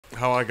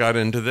how I got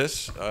into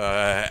this.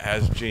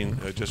 As Gene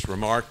just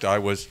remarked, I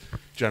was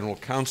general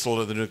counsel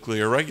of the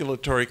Nuclear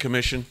Regulatory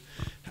Commission.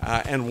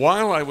 And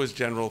while I was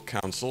general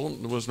counsel,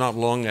 it was not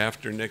long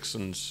after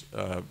Nixon's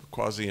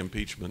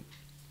quasi-impeachment,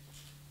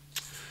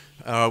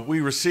 we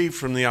received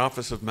from the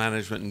Office of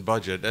Management and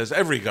Budget, as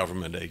every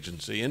government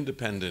agency,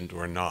 independent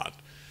or not,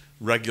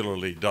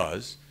 regularly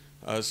does,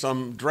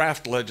 some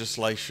draft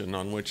legislation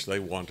on which they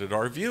wanted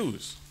our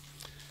views.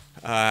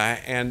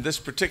 And this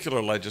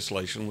particular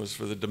legislation was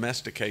for the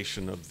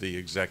domestication of the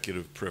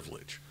executive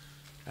privilege.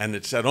 And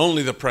it said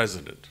only the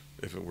president,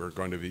 if it were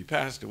going to be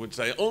passed, it would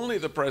say only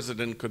the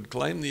president could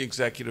claim the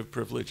executive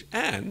privilege,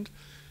 and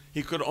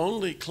he could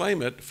only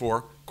claim it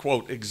for,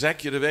 quote,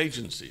 executive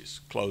agencies,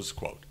 close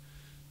quote,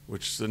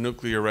 which is the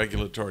Nuclear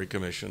Regulatory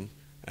Commission,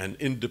 an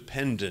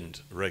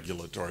independent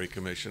regulatory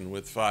commission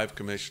with 5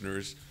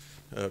 commissioners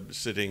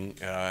sitting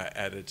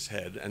at its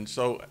head. And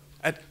so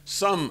at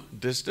some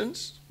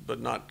distance, but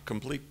not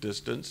complete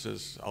distance,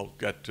 as I'll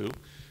get to,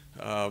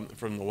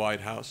 from the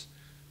White House,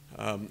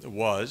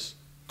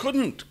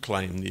 couldn't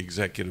claim the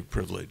executive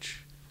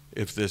privilege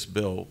if this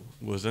bill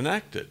was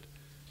enacted.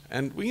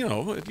 And you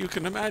know, you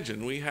can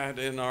imagine, we had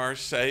in our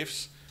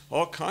safes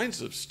all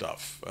kinds of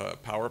stuff,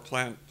 power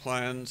plant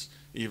plans,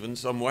 even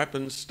some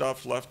weapons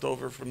stuff left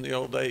over from the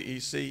old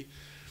AEC,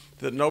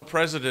 that no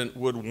president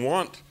would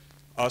want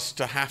us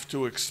to have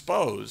to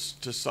expose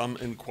to some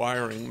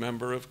inquiring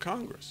member of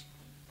Congress.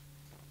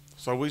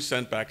 So we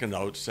sent back a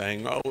note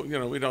saying, oh, you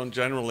know, we don't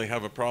generally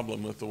have a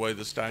problem with the way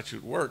the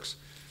statute works,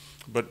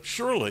 but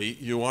surely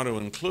you want to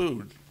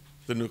include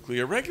the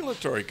Nuclear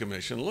Regulatory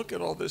Commission. Look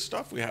at all this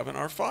stuff we have in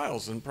our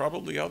files, and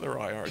probably other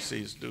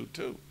IRCs do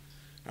too.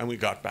 And we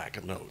got back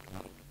a note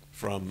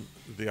from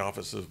the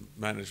Office of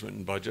Management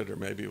and Budget, or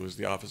maybe it was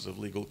the Office of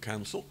Legal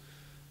Counsel.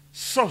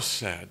 So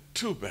sad,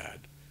 too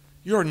bad.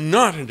 You're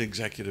not an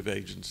executive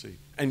agency,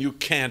 and you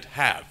can't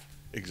have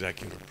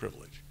executive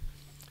privilege.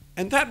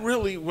 And that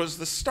really was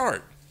the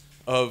start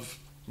of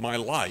my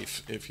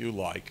life, if you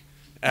like,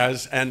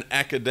 as an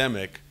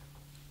academic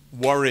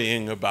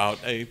worrying about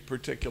a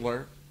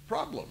particular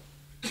problem.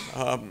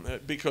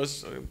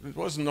 Because it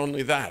wasn't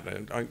only that.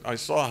 I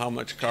saw how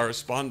much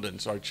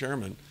correspondence our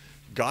chairman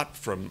got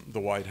from the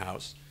White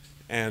House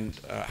and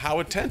how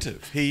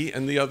attentive he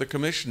and the other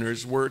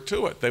commissioners were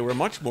to it. They were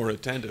much more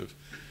attentive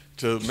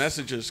to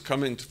messages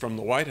coming from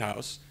the White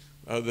House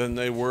than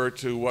they were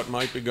to what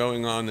might be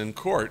going on in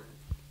court,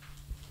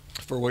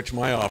 for which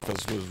my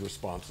office was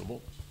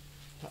responsible.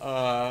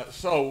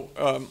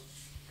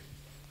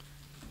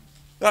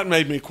 That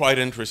made me quite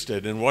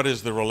interested in what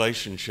is the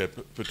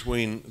relationship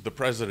between the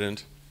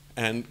president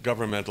and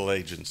governmental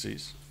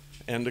agencies.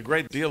 And a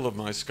great deal of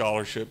my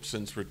scholarship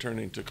since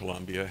returning to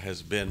Columbia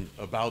has been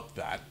about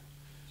that.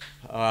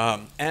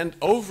 And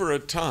over a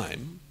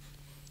time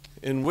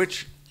in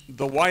which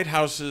the White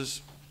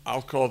House's,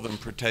 I'll call them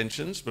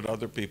pretensions, but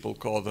other people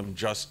call them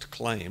just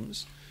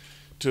claims,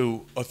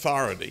 to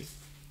authority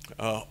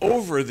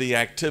over the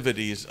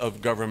activities of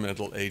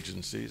governmental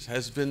agencies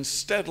has been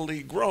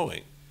steadily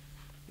growing.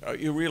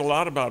 You read a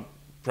lot about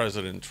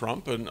President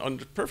Trump,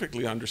 and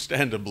perfectly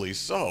understandably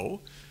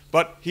so,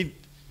 but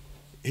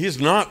he's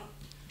not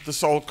the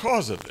sole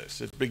cause of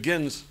this. It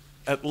begins,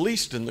 at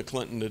least in the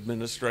Clinton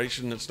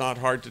administration. It's not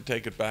hard to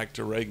take it back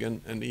to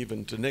Reagan and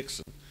even to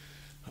Nixon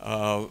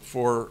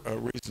for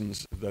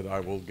reasons that I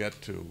will get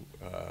to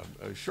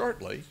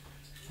shortly.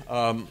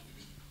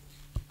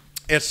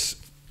 It's,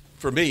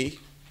 for me,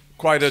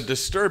 quite a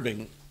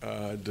disturbing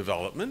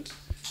development,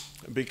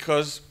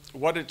 because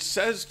what it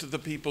says to the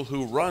people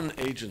who run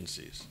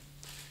agencies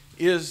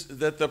is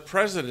that the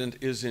president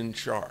is in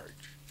charge,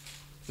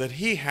 that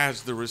he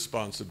has the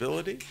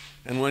responsibility,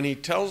 and when he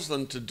tells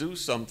them to do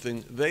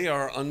something, they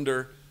are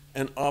under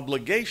an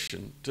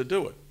obligation to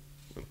do it.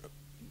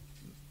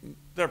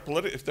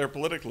 If they're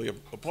politically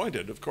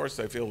appointed, of course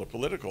they feel a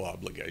political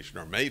obligation,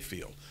 or may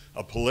feel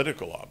a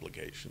political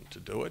obligation to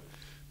do it,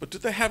 but do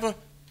they have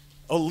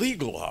a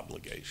legal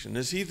obligation?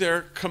 Is he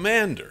their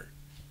commander?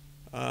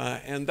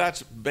 And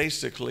that's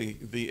basically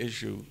the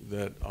issue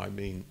that I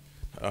mean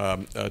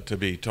to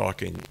be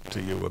talking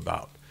to you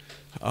about.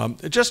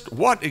 Just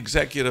what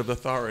executive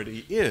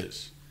authority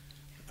is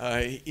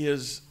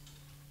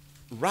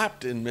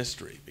wrapped in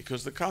mystery,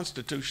 because the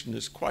Constitution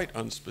is quite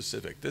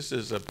unspecific. This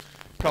is a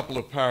couple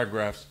of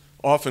paragraphs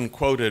often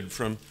quoted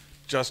from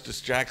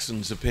Justice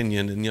Jackson's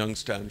opinion in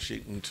Youngstown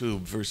Sheet and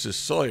Tube versus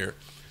Sawyer,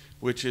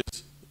 which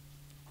is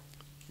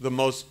the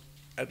most,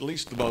 at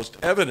least the most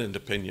evident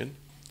opinion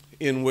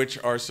in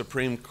which our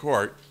Supreme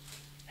Court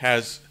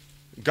has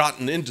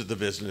gotten into the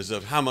business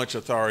of how much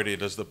authority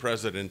does the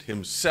president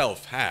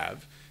himself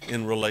have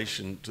in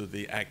relation to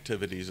the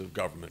activities of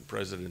government.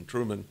 President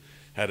Truman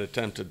had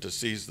attempted to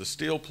seize the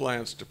steel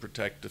plants to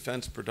protect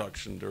defense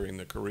production during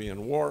the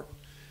Korean War,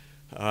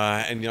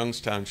 and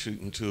Youngstown Shoot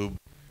and Tube,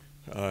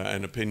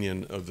 an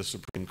opinion of the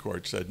Supreme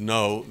Court, said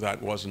no,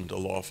 that wasn't a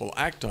lawful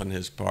act on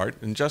his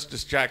part. And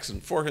Justice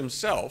Jackson, for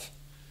himself,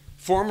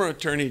 former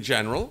Attorney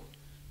General,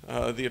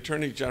 the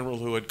Attorney General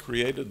who had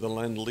created the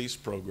Lend-Lease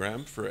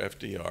program for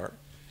FDR,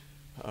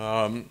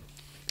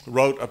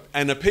 wrote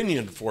an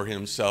opinion for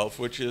himself,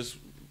 which is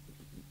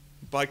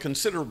by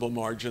considerable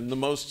margin the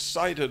most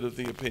cited of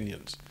the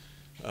opinions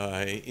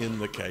in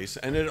the case.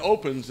 And it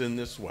opens in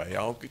this way.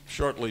 I'll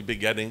shortly be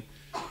getting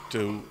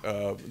to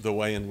the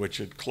way in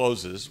which it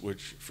closes,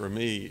 which for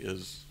me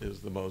is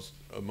the most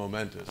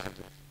momentous.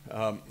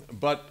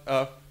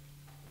 But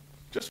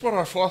just what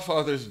our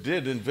forefathers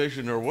did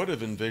envision or would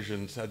have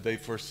envisioned had they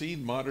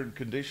foreseen modern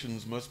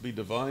conditions must be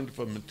divined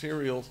from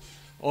materials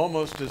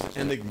almost as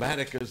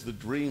enigmatic as the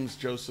dreams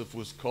Joseph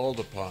was called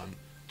upon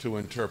to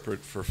interpret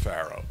for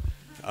Pharaoh.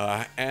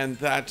 And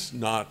that's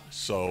not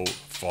so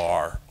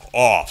far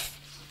off.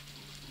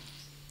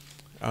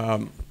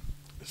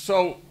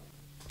 So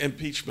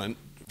impeachment,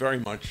 very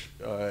much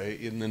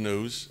in the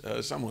news.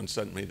 Someone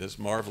sent me this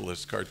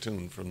marvelous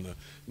cartoon from the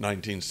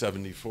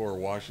 1974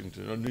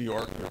 New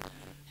Yorker.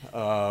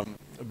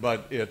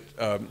 But it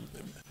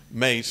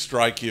may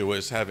strike you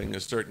as having a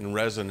certain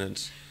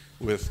resonance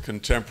with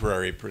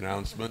contemporary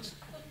pronouncements.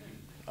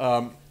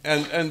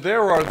 And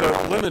there are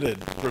the limited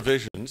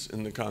provisions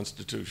in the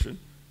Constitution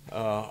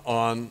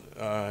on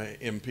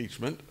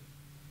impeachment.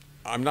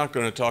 I'm not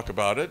going to talk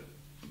about it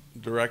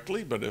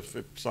directly, but if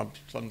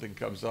something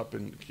comes up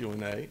in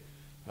Q&A,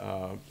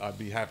 I'd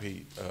be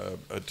happy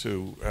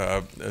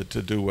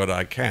to do what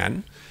I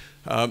can.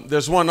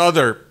 There's one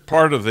other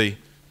part of the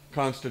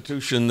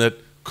Constitution that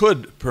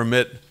could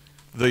permit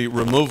the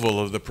removal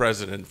of the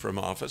president from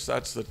office.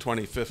 That's the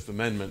 25th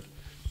Amendment.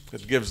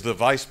 It gives the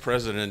vice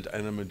president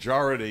and a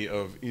majority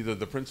of either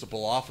the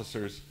principal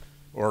officers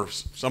or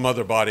some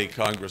other body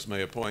Congress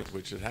may appoint,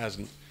 which it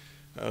hasn't,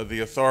 the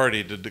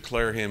authority to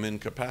declare him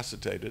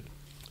incapacitated.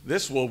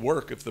 This will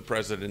work if the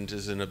president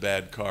is in a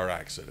bad car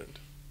accident.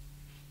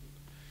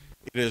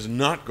 It is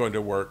not going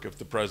to work if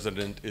the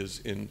president is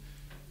in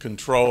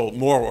control,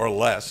 more or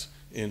less,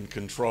 in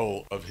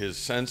control of his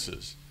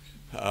senses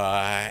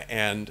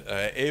and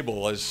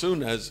able, as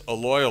soon as a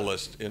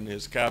loyalist in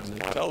his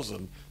cabinet tells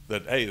him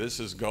that, hey, this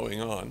is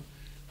going on,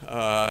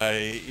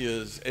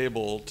 is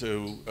able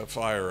to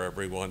fire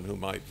everyone who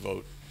might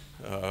vote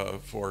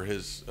for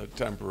his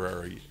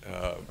temporary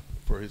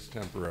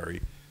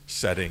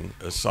setting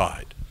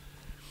aside.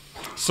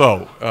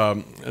 So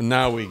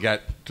now we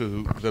get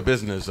to the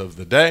business of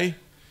the day.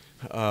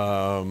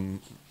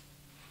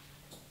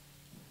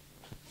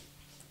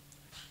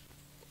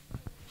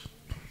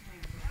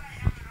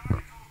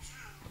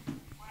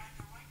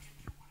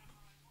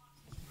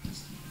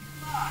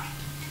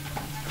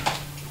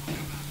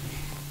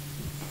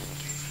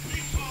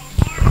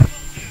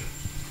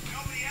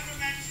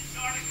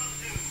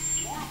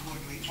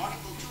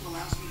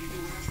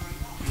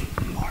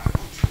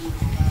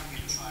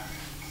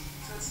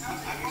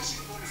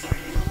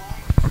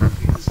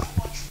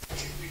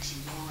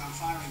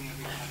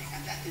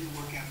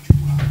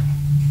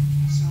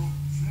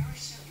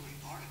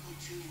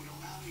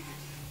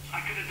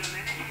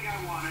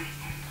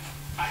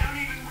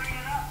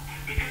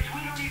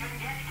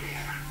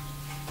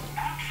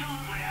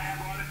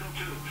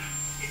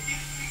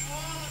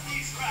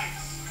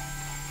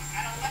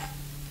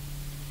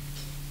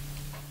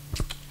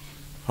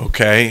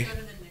 Okay.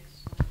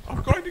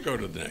 I'm going to go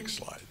to the next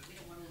slide.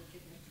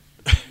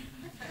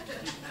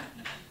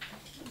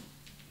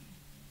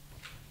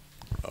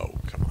 Oh,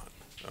 come on.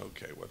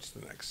 Okay, what's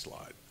the next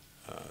slide?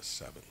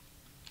 7.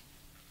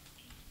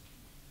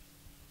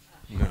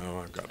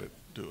 No, I've got to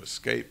do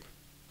escape.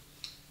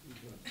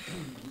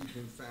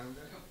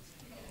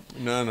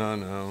 No, no,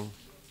 no.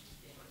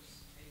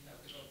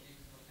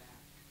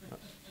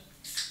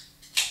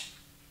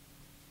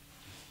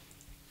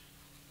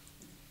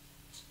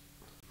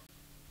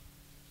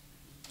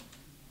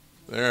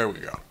 There we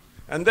go.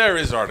 And there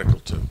is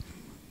Article 2.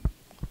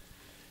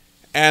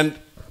 And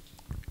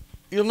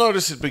you'll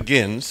notice it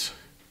begins,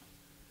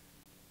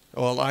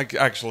 well, I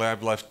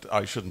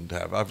shouldn't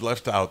have. I've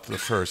left out the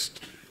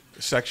first,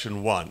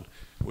 Section 1,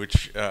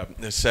 which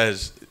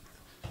says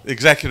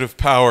executive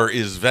power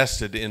is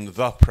vested in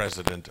the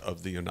President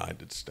of the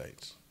United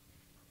States.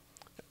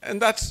 And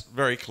that's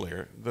very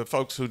clear. The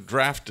folks who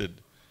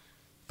drafted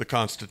the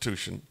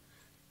Constitution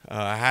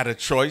had a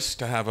choice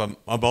to have a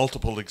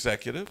multiple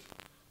executive,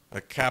 a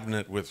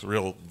cabinet with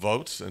real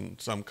votes and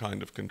some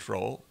kind of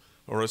control,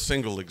 or a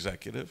single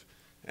executive.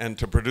 And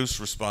to produce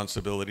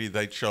responsibility,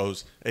 they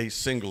chose a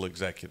single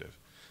executive.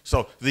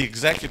 So the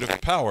executive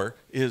power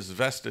is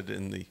vested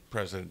in the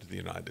President of the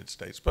United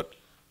States. But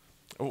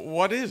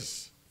what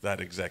is that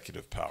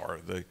executive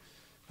power? The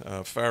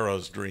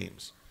Pharaoh's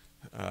dreams,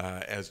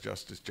 as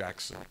Justice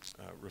Jackson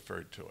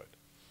referred to it.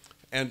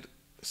 And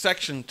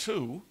Section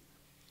 2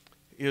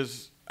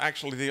 is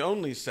actually the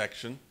only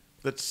section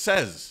that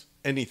says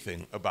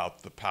anything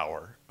about the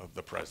power of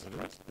the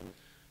president.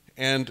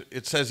 And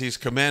it says he's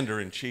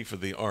commander-in-chief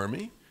of the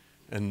Army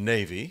and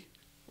Navy.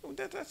 Well,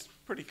 that's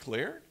pretty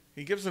clear.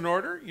 He gives an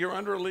order, you're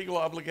under a legal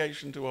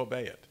obligation to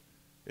obey it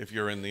if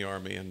you're in the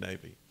Army and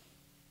Navy.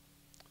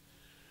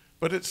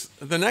 But it's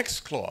the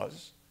next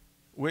clause,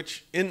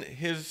 which in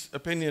his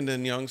opinion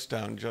in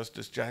Youngstown,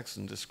 Justice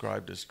Jackson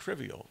described as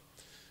trivial,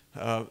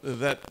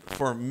 that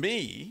for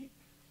me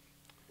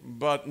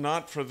but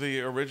not for the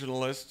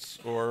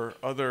originalists or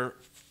other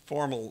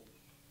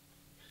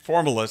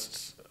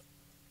formalists,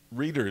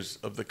 readers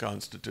of the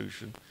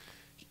Constitution,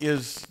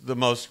 is the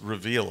most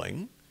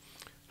revealing.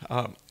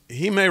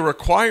 He may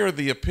require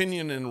the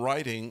opinion in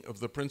writing of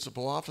the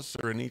principal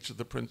officer in each of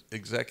the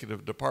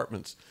executive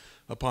departments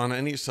upon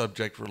any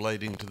subject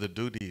relating to the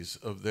duties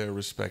of their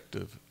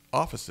respective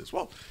offices.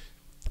 Well,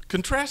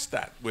 contrast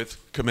that with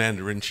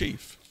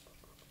Commander-in-Chief.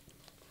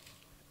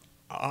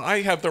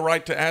 I have the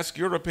right to ask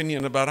your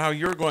opinion about how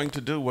you're going to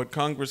do what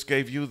Congress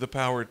gave you the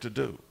power to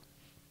do.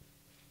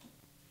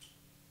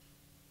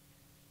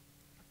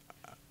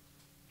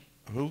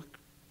 Who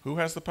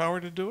has the power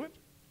to do it?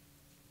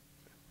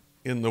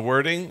 In the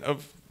wording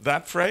of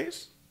that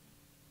phrase?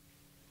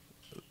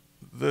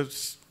 The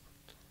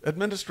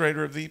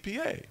administrator of the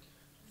EPA,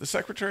 the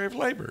Secretary of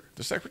Labor,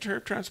 the Secretary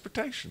of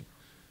Transportation.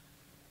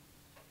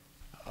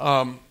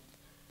 All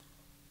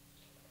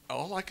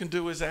I can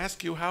do is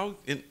ask you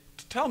to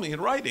tell me in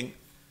writing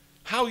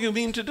how you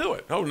mean to do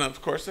it. Oh, now,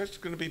 of course, there's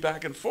going to be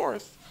back and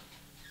forth,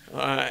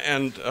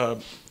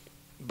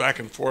 back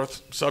and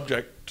forth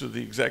subject to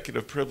the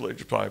executive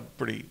privilege by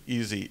pretty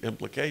easy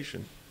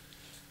implication.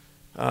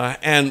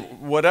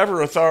 And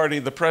whatever authority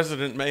the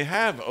president may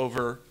have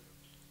over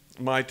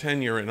my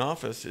tenure in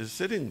office is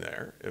sitting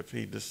there if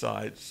he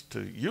decides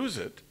to use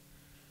it.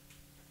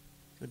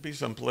 There'd be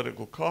some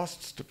political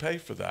costs to pay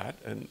for that,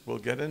 and we'll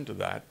get into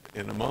that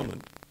in a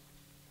moment.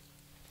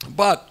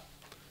 But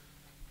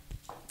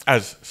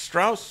as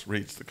Strauss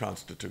reads the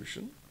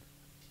Constitution,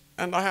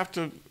 and I have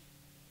to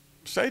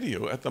say to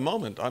you, at the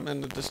moment, I'm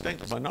in a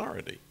distinct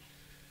minority.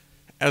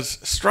 As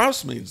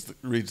Strauss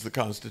reads the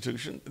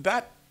Constitution,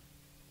 that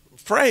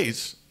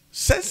phrase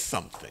says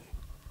something.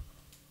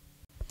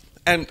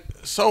 And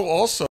so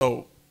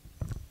also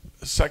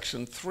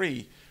Section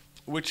 3,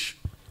 which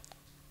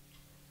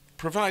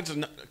provides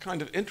a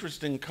kind of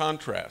interesting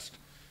contrast,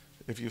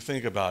 if you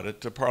think about it,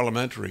 to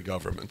parliamentary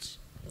governments.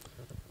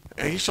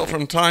 He shall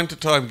from time to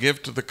time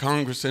give to the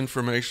Congress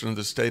information of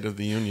the State of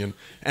the Union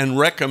and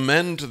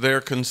recommend to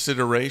their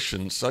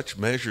consideration such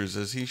measures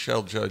as he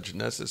shall judge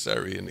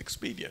necessary and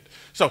expedient.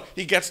 So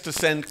he gets to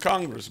send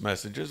Congress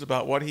messages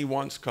about what he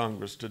wants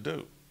Congress to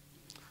do.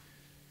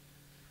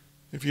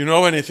 If you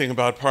know anything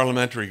about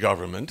parliamentary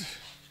government,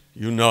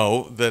 you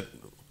know that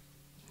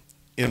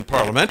in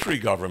parliamentary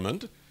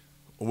government,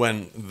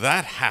 when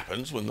that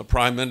happens, when the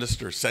Prime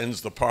Minister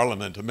sends the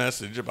Parliament a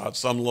message about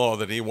some law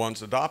that he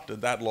wants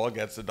adopted, that law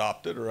gets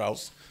adopted, or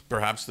else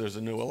perhaps there's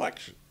a new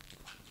election.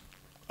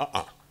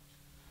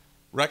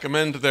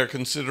 Recommend to their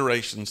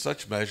consideration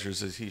such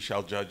measures as he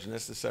shall judge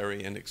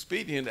necessary and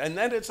expedient, and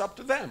then it's up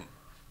to them.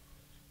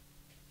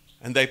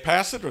 And they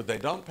pass it or they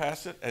don't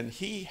pass it, and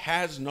he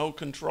has no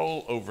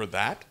control over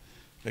that,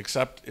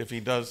 except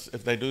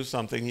if they do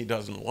something he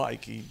doesn't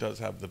like, he does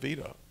have the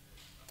veto.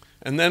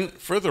 And then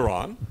further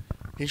on,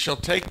 he shall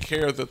take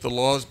care that the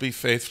laws be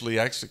faithfully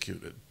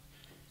executed.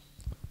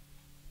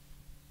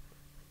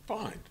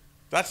 Fine.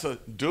 That's a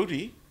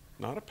duty,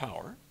 not a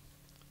power.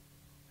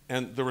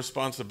 And the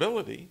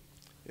responsibility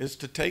is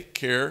to take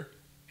care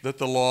that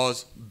the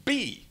laws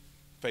be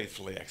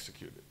faithfully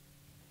executed.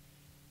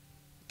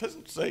 It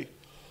doesn't say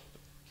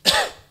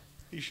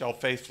he shall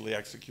faithfully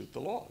execute the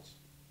laws.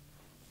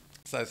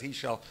 It says he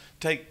shall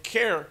take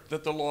care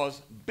that the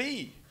laws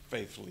be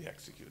faithfully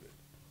executed.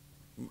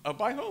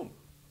 By whom?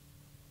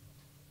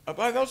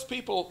 By those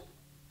people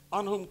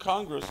on whom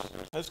Congress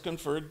has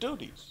conferred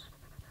duties.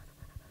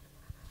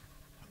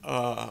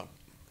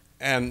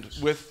 And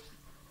with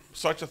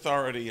such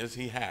authority as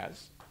he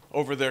has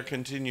over their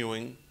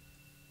continuing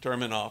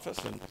term in office,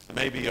 and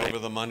maybe over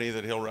the money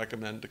that he'll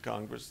recommend to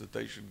Congress that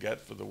they should get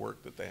for the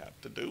work that they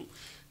have to do,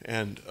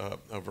 and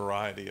a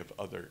variety of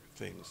other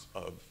things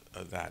of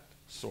that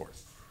sort.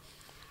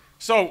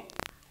 So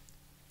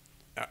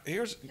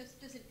here's...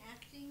 Does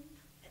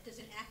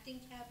an acting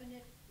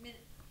cabinet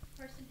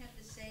person have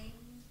the same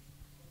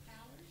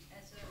powers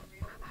as a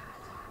real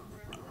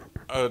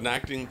member? An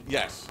acting,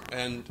 yes.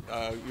 And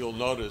you'll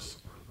notice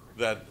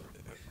that,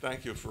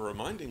 thank you for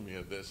reminding me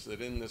of this,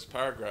 that in this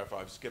paragraph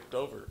I've skipped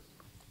over.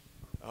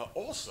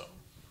 Also,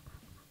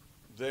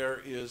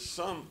 there is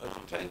some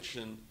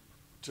attention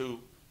to,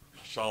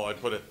 shall I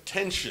put it,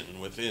 tension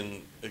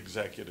within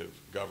executive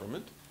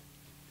government,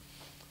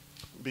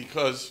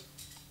 because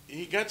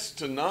he gets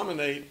to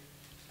nominate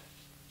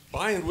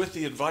by and with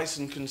the advice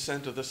and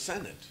consent of the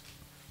Senate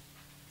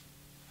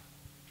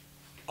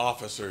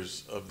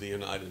officers of the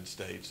United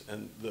States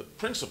and the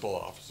principal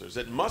officers.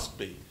 It must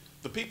be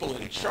the people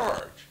in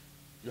charge.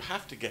 You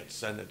have to get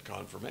Senate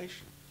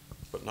confirmation,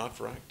 but not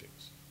for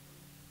actings.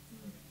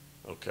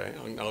 Okay,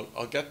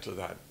 I'll get to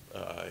that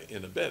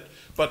in a bit.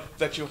 But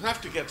that you have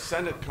to get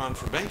Senate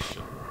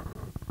confirmation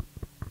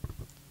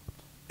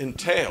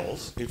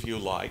entails, if you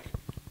like,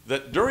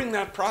 that during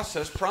that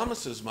process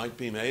promises might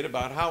be made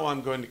about how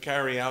I'm going to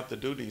carry out the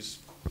duties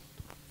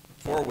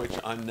for which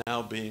I'm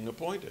now being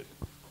appointed.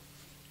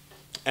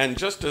 And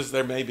just as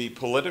there may be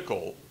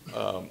political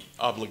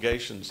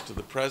obligations to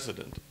the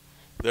president,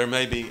 there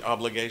may be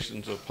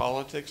obligations of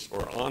politics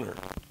or honor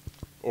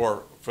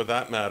or for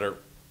that matter,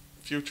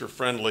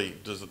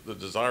 the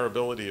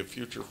desirability of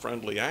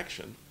future-friendly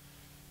action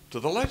to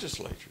the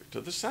legislature,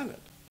 to the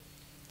Senate.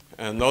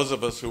 And those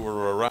of us who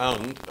were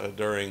around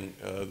during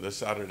the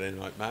Saturday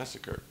Night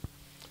Massacre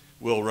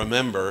will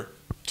remember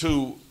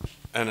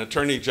an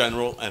attorney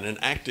general and an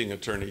acting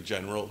attorney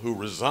general who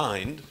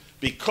resigned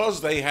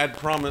because they had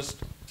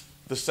promised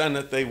the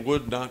Senate they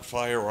would not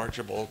fire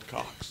Archibald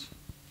Cox.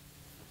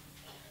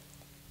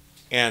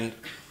 And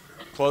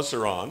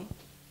closer on,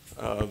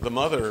 the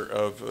mother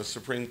of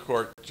Supreme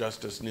Court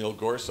Justice Neil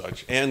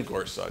Gorsuch, Ann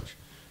Gorsuch,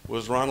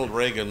 was Ronald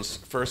Reagan's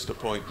first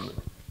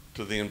appointment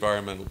to the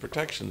Environmental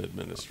Protection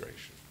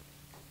Administration.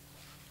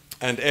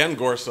 And Ann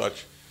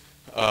Gorsuch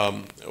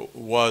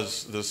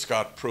was the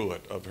Scott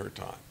Pruitt of her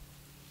time.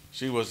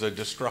 She was a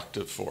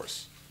destructive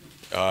force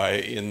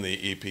in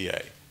the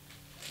EPA.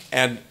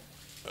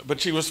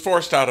 But she was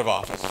forced out of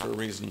office for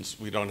reasons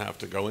we don't have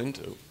to go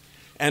into.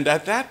 And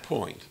at that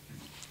point,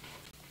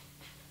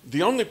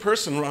 the only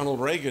person Ronald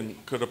Reagan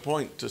could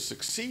appoint to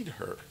succeed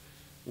her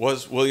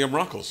was William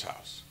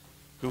Ruckelshaus,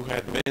 who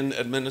had been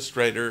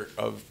administrator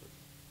of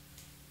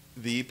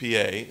the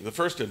EPA, the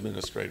first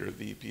administrator of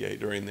the EPA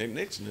during the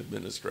Nixon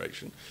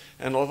administration.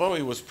 And although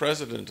he was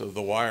president of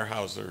the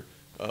Weyerhaeuser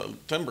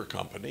Timber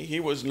Company, he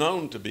was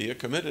known to be a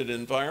committed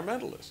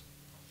environmentalist.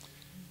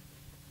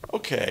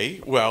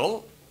 Okay,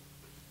 well,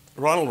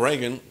 Ronald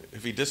Reagan,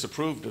 if he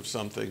disapproved of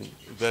something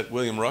that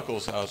William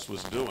Ruckelshaus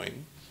was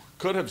doing,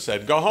 could have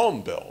said, "Go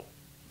home, Bill."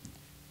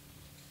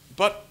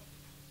 But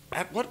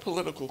at what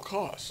political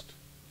cost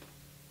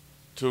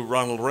to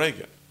Ronald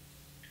Reagan?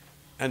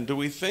 And do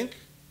we think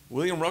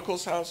William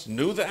Ruckelshaus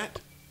knew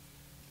that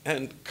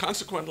and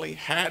consequently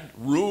had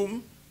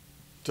room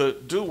to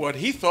do what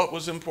he thought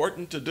was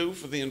important to do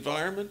for the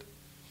environment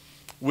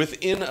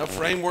within a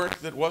framework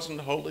that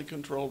wasn't wholly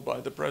controlled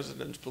by the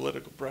president's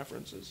political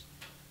preferences?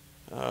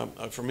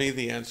 For me,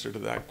 the answer to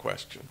that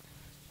question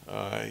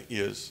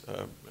is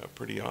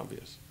pretty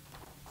obvious.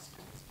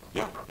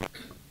 Yeah.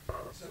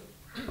 So,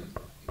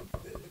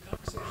 the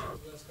conversation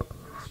over the last couple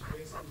of minutes, you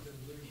basically been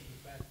alluding to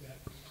the fact that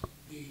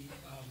the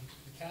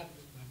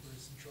cabinet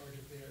members in charge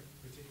of their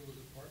particular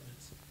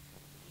departments,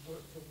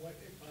 from what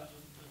I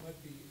might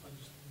be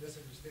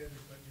misunderstanding,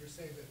 but you're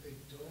saying that they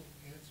don't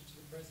answer to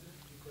the president,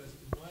 because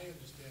in my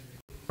understanding,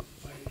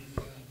 by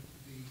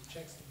the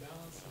checks and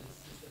balances,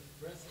 is that the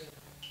president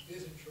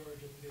is in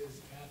charge of his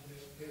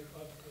cabinet,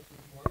 of the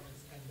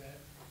departments, and that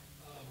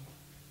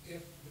if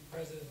the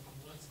president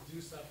wants to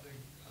do something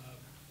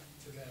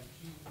to them,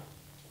 he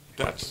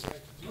has the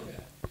right to do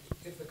that.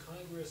 If the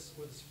Congress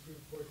or the Supreme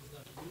Court does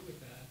not agree with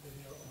that, then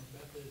there are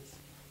methods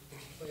in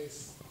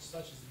place,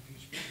 such as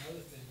impeachment and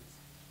other things,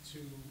 to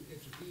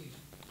intervene.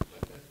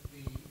 But that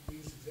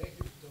these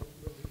executives don't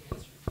really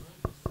answer to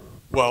Congress.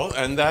 Well,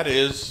 and that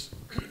has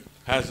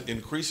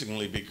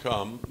increasingly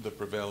become the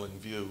prevailing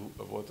view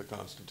of what the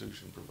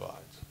Constitution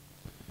provides.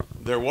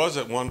 There was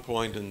at one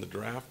point in the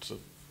drafts of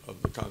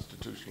the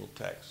constitutional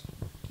text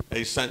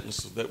a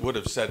sentence that would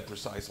have said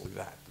precisely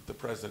that the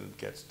president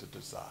gets to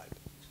decide.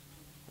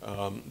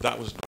 That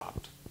was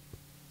dropped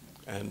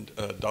and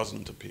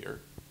doesn't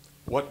appear.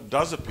 What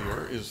does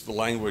appear is the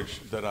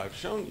language that I've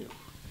shown you.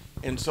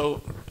 And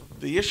so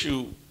the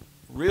issue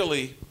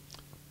really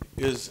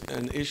is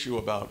an issue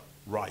about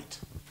right.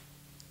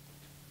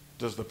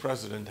 Does the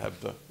president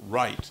have the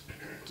right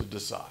to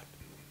decide?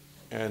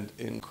 And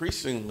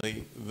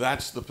increasingly,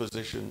 that's the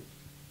position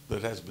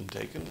that has been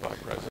taken by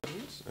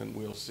presidents, and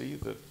we'll see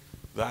that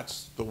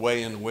that's the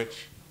way in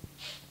which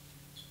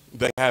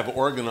they have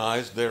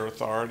organized their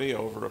authority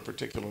over a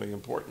particularly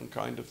important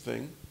kind of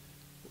thing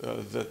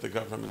that the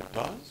government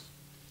does.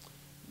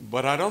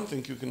 But I don't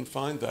think you can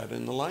find that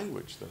in the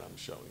language that I'm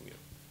showing you.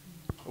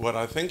 What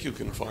I think you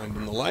can find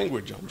in the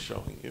language I'm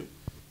showing you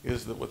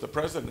is that what the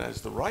president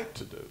has the right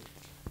to do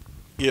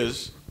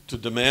is to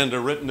demand a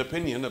written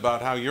opinion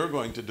about how you're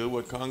going to do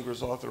what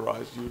Congress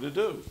authorized you to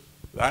do.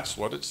 That's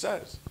what it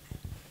says.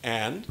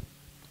 And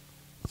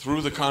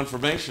through the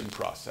confirmation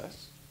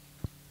process,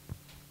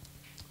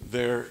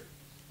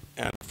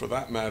 and for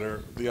that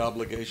matter, the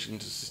obligation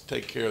to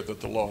take care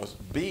that the laws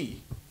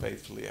be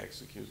faithfully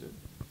executed,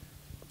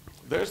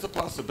 there's the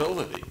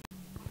possibility,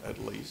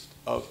 at least,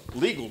 of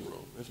legal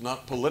room, if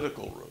not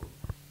political room,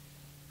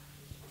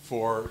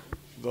 for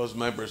those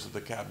members of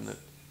the cabinet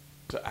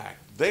to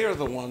act. They are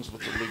the ones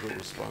with the legal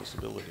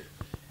responsibility.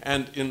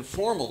 And in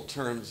formal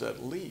terms,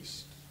 at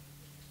least,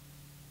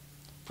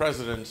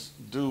 presidents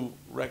do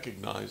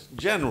recognize,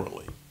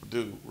 generally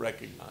do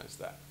recognize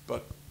that,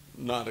 but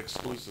not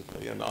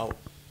exclusively. And I'll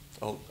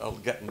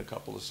get in a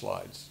couple of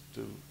slides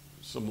to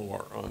some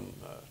more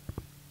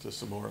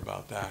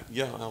about that.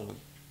 Yeah, Alan.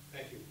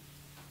 Thank you.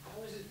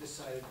 How is it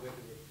decided whether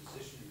a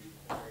position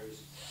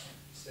requires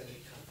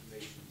Senate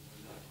confirmation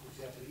or not? For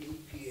example, the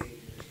EPA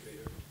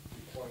administrator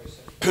requires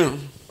Senate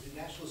confirmation.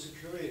 The National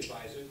Security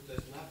Advisor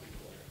does not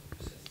require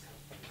Senate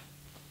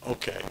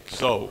confirmation. Okay,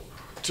 so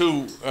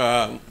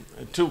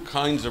two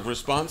kinds of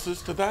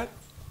responses to that.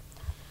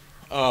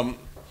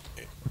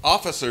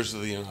 Officers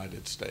of the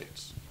United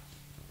States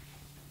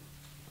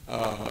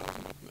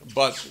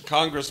But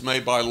Congress may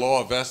by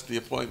law vest the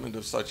appointment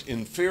of such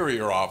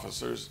inferior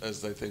officers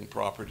as they think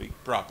proper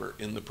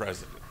in the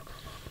president.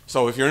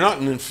 So if you're not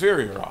an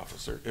inferior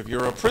officer, if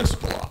you're a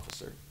principal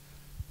officer,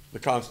 the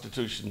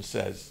Constitution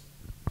says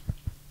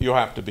you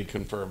have to be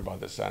confirmed by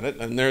the Senate,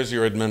 and there's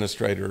your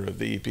administrator of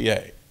the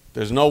EPA.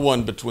 There's no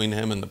one between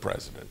him and the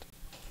president.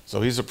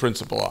 So he's a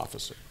principal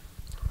officer.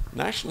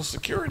 National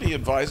security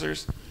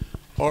advisors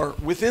are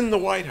within the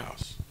White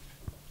House,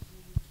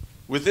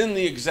 within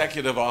the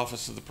executive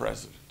office of the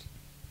president.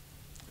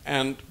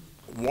 And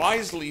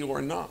wisely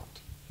or not,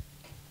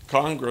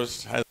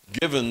 Congress has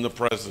given the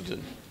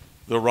president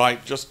the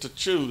right just to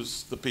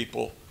choose the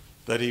people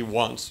that he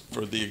wants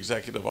for the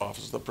executive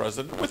office of the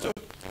president,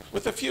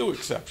 with a few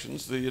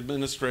exceptions. The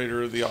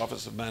administrator of the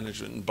Office of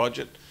Management and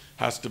Budget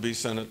has to be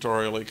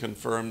senatorially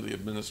confirmed. The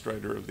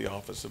administrator of the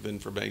Office of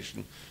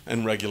Information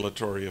and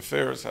Regulatory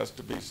Affairs has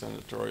to be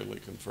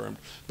senatorially confirmed.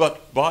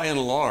 But by and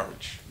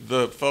large,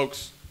 the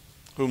folks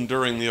whom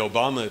during the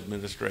Obama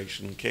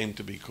administration came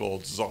to be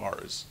called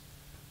czars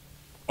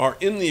are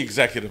in the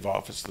executive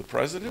office of the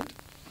president,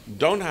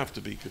 don't have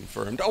to be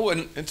confirmed. Oh,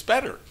 and it's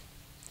better.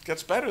 It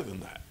gets better than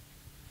that.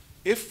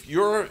 If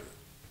you're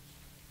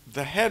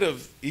the head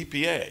of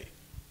EPA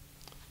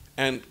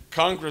and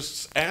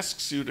Congress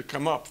asks you to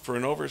come up for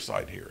an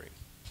oversight hearing,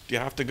 do you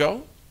have to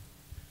go?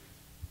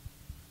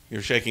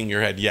 You're shaking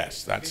your head,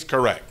 yes, that's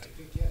correct. I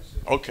think yes.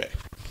 Okay.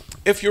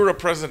 If you're a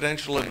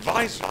presidential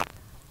advisor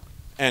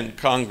and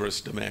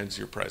Congress demands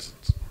your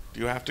presence,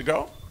 do you have to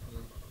go?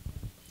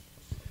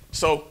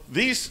 So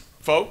these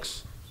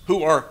folks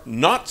who are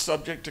not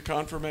subject to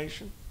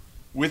confirmation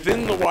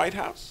within the White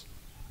House,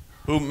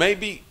 who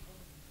maybe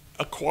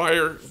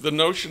acquire the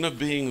notion of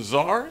being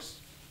czars,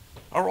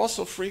 are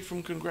also free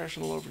from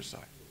congressional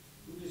oversight.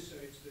 Who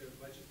decides their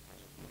budget?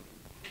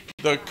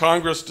 The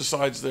Congress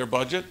decides their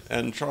budget,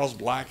 and Charles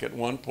Black at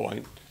one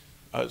point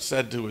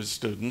said to his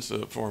students,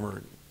 a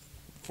former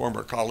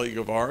colleague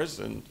of ours,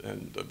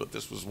 but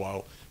this was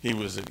while he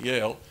was at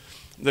Yale,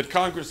 that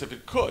Congress, if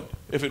it could,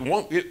 if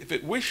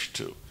it wished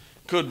to,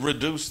 could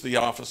reduce the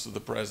office of the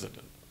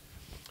president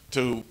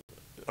to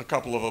a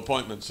couple of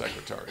appointment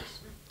secretaries.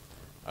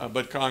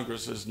 But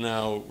Congress is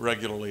now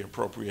regularly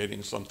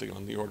appropriating something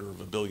on the order of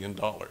 $1 billion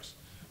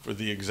for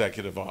the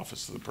executive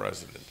office of the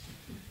president.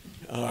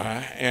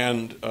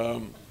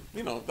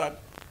 You know,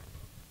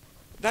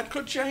 that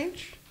could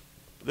change.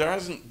 There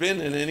hasn't been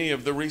in any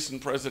of the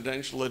recent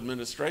presidential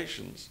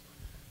administrations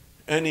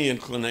any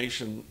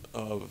inclination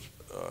of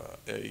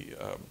a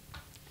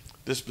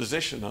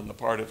disposition on the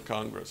part of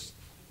Congress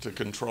to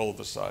control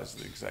the size of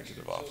the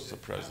executive office of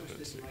presidency.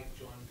 Congress didn't like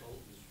John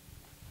Bolton's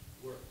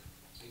work.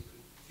 They could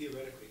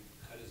theoretically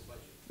cut his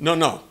budget.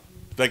 No.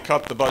 They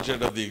cut the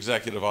budget of the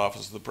executive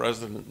office of the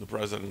president, and the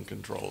president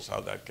controls how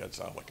that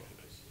gets allocated.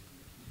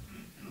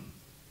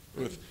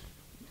 With,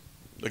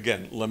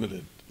 again,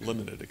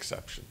 limited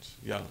exceptions.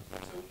 Yeah. So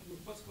with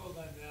what's going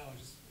on now, I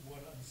just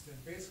want to understand,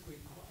 basically,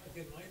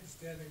 again, my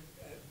understanding,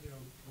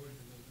 according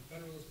to the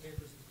Federalist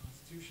Papers, the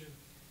Constitution,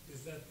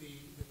 is that the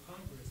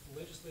Congress, the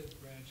legislative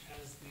branch,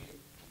 has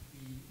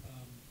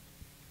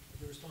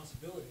the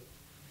responsibility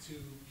to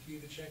be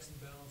the checks and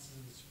balances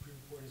of the Supreme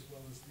Court as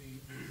well as the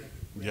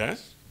executive branch.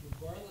 Yes.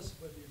 Regardless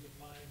of whether you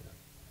define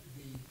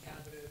the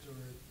cabinet or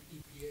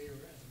EPA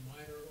or as a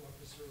minor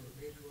officer or a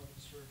major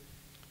officer,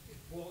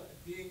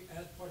 being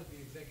as part of the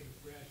executive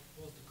branch, it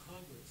falls to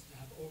Congress to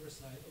have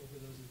oversight over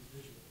those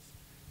individuals.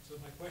 So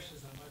my question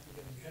is, I might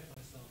be getting ahead of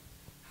myself,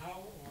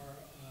 how are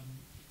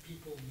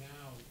people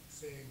now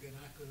saying they're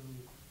not going to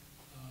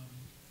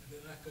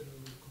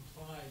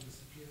comply with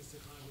subpoenas to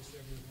Congress or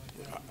everything like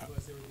that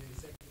because they were the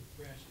executive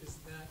branch?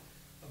 Isn't that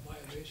a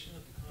violation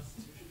of the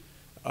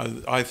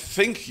Constitution? I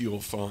think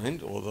you'll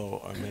find,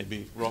 although I may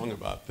be wrong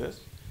about this,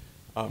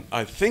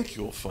 I think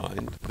you'll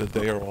find that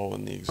they are all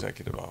in the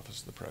executive office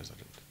of the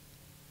president.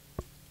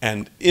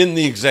 And in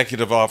the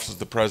executive office of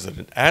the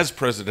president, as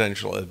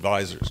presidential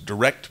advisors,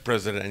 direct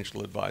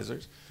presidential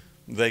advisors,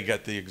 they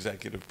get the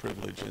executive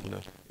privilege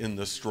in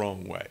the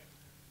strong way.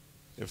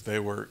 If they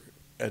were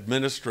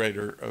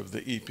administrator of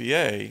the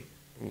EPA,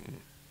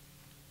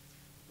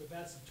 but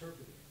that's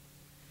interpreted.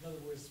 In other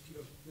words,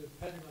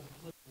 depending on the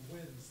political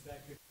winds,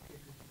 that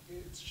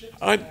it's shifted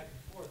back and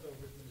forth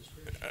over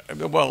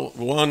administration. well,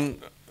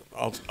 one,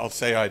 I'll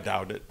say I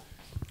doubt it,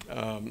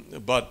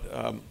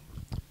 but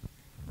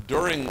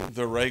during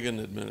the Reagan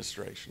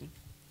administration,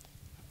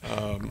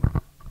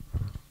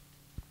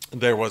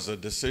 there was a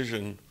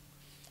decision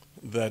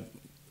that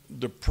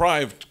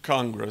deprived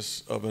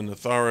Congress of an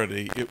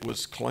authority it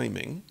was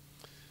claiming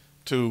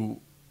to,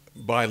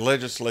 by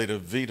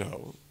legislative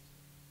veto,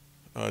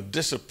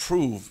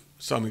 disapprove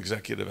some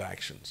executive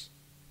actions.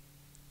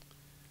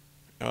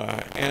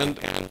 And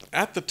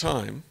at the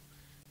time,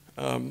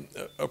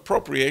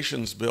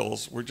 appropriations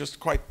bills were just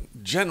quite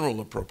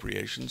general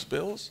appropriations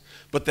bills,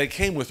 but they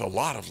came with a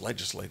lot of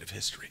legislative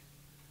history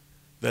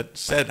that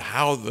said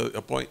how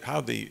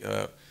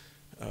the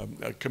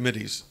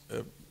committees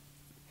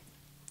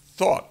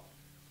thought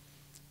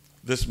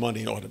this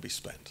money ought to be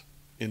spent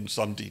in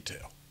some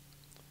detail.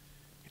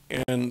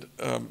 And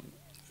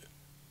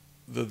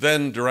the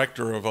then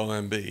director of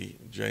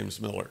OMB, James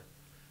Miller,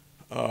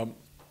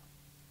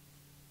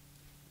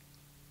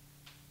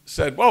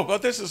 said, well,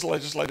 but this is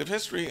legislative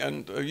history,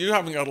 and you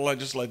haven't got a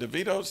legislative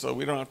veto, so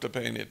we don't have to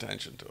pay any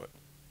attention to it.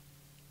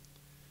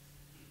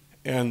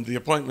 And the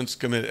appointments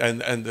committee,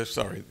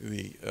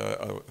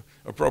 the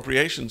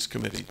appropriations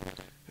committee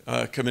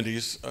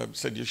committees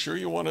said, "You sure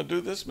you want to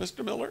do this,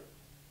 Mr. Miller?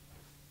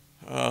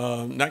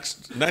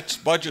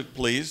 Next budget,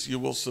 please. You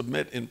will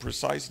submit in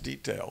precise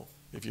detail,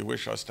 if you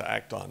wish us to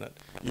act on it.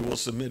 You will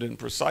submit in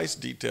precise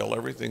detail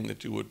everything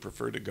that you would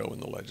prefer to go in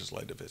the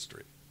legislative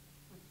history."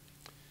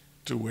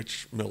 To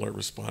which Miller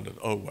responded,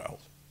 "Oh well,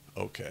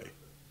 okay."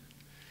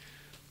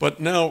 But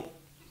now,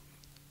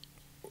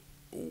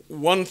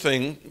 one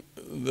thing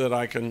that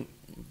I can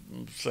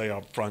say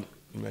up front,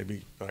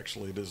 maybe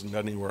actually it isn't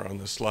anywhere on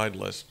the slide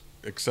list,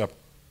 except,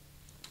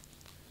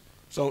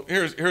 so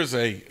here's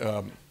a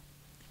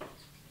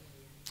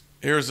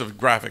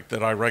graphic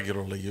that I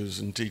regularly use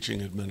in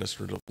teaching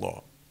administrative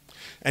law.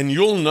 And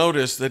you'll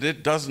notice that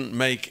it doesn't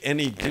make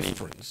any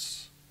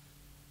difference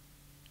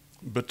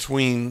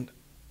between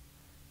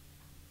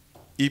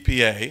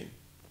EPA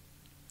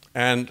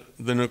and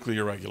the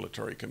Nuclear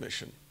Regulatory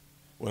Commission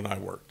where I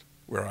worked.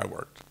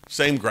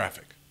 Same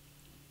graphic.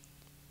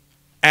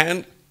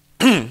 And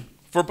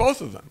for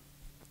both of them,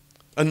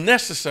 a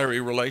necessary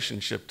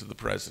relationship to the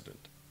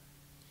president.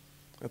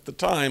 At the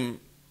time,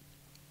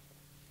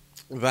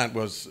 that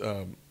was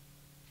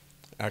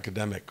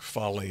academic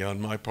folly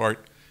on my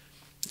part,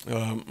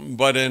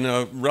 but in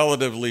a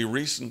relatively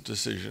recent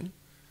decision,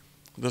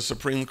 the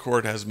Supreme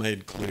Court has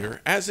made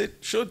clear, as it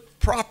should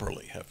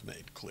properly have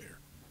made clear,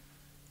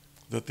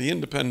 that the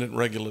independent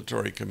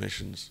regulatory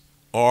commissions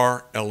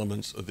are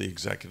elements of the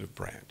executive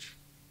branch.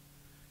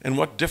 And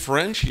what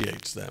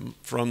differentiates them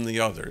from the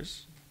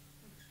others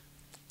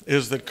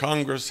is that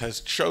Congress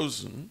has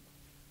chosen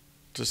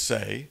to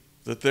say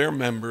that their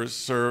members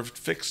served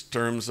fixed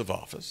terms of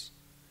office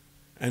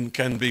and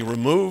can be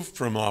removed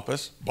from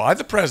office by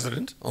the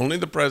president, only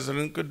the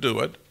president could do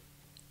it,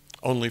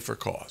 only for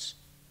cause.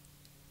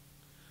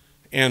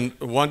 And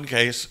one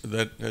case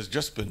that has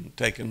just been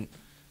taken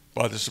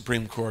by the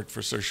Supreme Court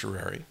for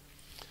certiorari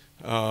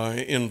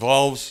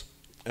involves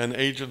an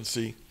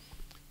agency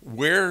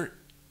where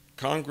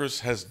Congress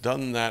has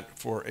done that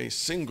for a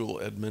single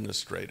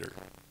administrator,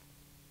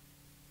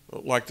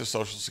 like the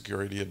Social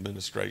Security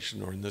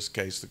Administration, or in this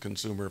case, the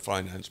Consumer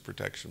Finance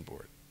Protection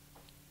Board.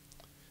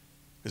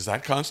 Is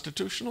that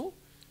constitutional?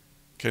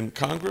 Can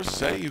Congress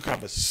say you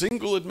have a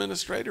single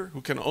administrator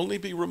who can only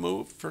be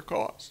removed for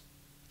cause?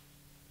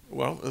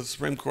 Well, the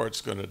Supreme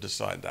Court's going to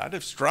decide that.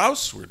 If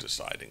Strauss were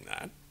deciding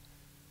that,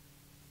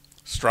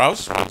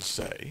 Strauss would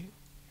say,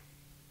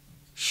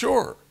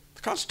 sure,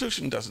 the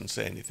Constitution doesn't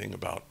say anything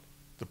about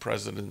the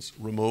president's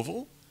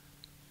removal.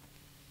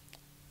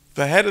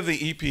 The head of the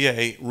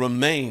EPA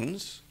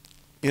remains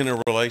in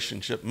a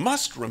relationship,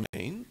 must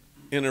remain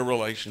in a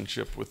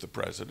relationship with the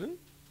president.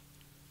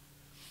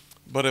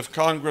 But if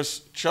Congress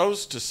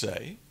chose to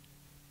say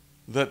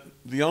that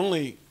the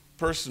only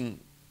person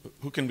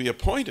who can be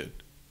appointed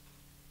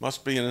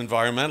must be an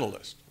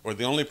environmentalist, or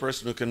the only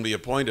person who can be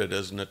appointed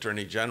as an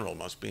attorney general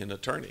must be an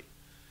attorney,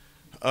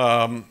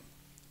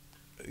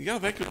 yeah,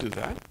 they could do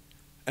that.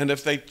 And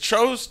if they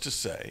chose to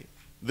say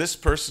this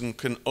person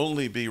can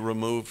only be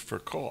removed for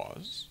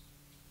cause,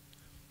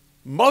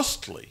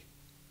 mostly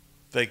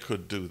they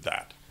could do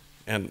that.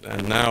 And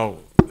now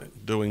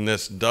doing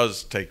this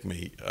does take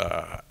me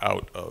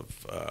out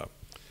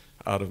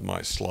of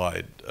my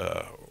slide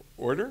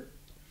order.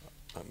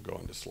 I'm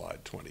going to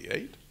slide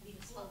 28.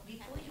 Well,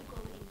 before you go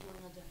into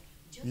another,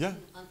 just Yeah.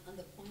 on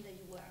the point that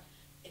you were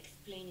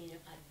explaining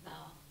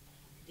about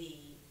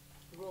the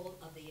role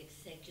of the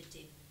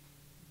executive,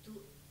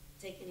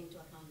 taking into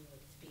account your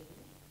experience,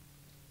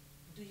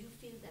 do you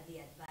feel that the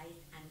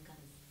advice and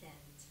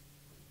consent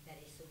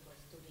that is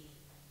supposed to be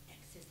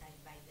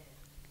exercised by the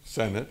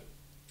Senate.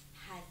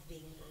 has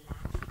been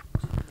lacked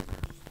during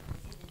this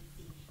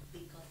presidency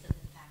because of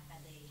the fact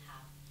that they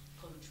have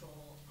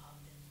control of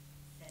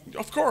the Senate?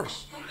 Of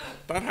course,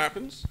 that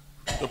happens.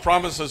 The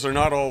promises are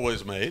not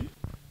always made,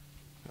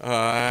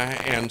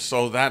 and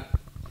so that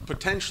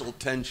potential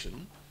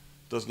tension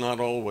does not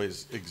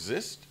always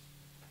exist.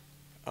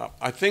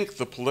 I think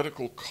the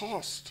political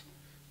cost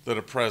that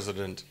a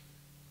president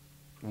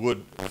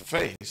would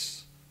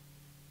face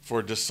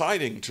for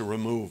deciding to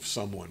remove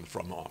someone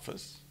from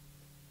office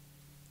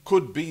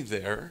could be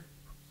there,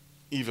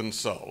 even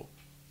so,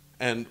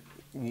 and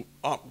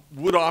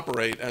would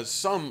operate as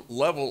some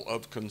level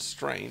of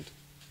constraint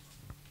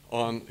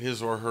on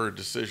his or her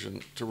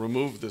decision to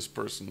remove this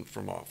person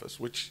from office,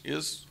 which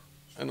is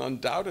an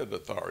undoubted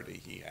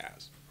authority he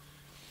has.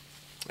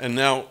 And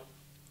now,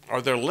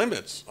 are there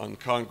limits on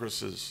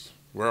Congress's,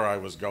 where I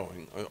was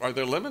going, are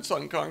there limits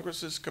on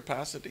Congress's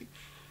capacity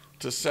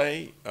to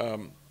say,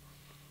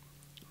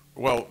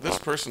 well, this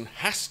person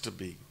has to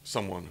be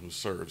someone who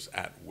serves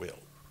at will?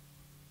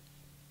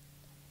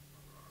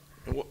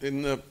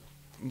 In the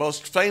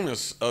most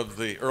famous of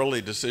the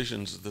early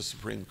decisions of the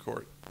Supreme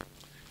Court,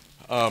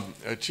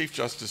 Chief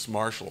Justice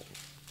Marshall,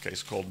 a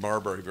case called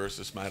Marbury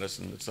versus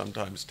Madison, that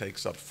sometimes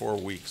takes up 4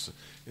 weeks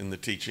in the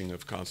teaching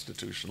of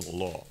constitutional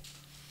law,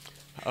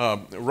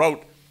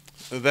 wrote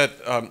that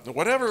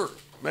whatever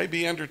may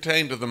be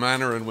entertained of the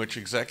manner in which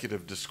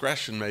executive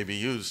discretion may be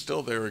used,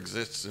 still there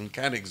exists and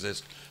can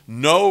exist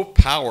no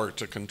power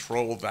to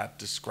control that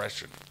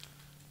discretion.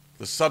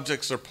 The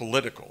subjects are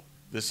political.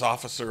 This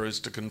officer is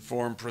to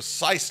conform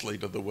precisely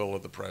to the will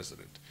of the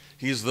president.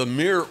 He is the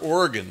mere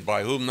organ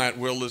by whom that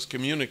will is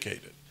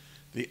communicated.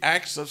 The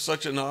acts of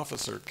such an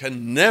officer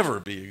can never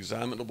be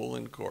examinable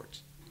in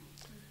courts.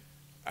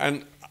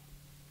 And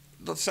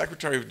the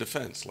Secretary of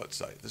Defense, let's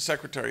say, the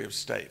Secretary of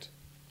State,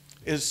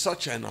 is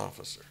such an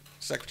officer.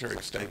 Secretary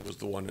of State was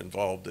the one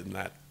involved in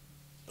that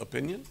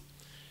opinion.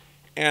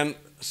 And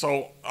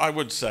so I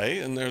would say,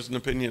 and there's an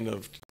opinion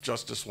of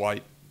Justice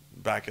White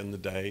back in the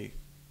day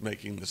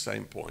making the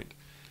same point,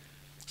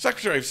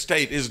 Secretary of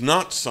State is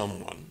not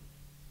someone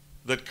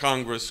that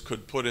Congress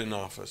could put in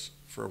office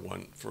for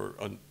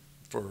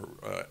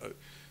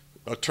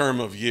a term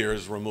of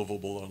years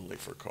removable only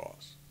for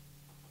cause,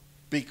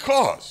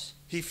 because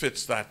he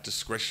fits that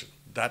description.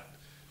 That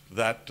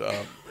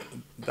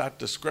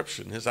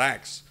description, his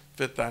acts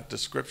fit that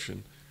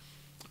description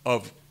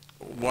of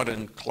what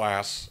in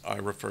class I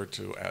refer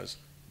to as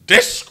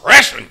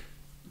discretion.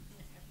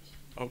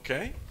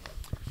 Okay?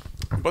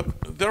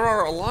 But there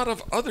are a lot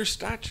of other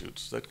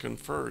statutes that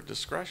confer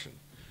discretion.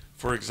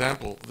 For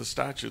example, the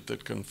statute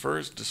that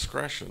confers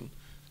discretion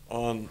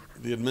on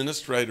the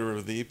administrator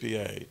of the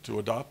EPA to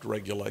adopt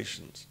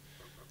regulations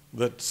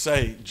that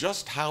say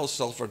just how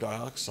sulfur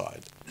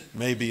dioxide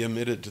may be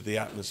emitted to the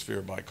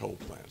atmosphere by coal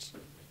plants.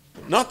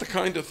 Not the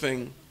kind of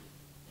thing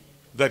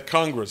that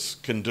Congress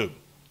can do,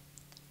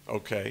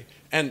 okay?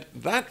 And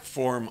that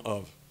form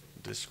of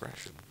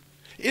discretion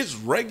is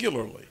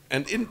regularly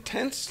and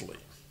intensely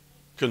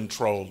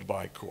controlled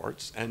by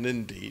courts, and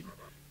indeed,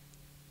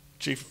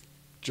 Chief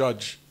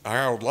Judge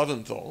Harold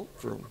Leventhal,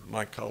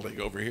 my colleague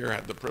over here,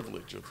 had the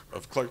privilege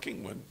of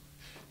clerking when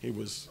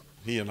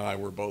he and I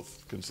were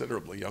both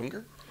considerably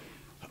younger,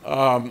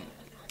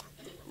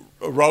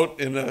 wrote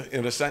in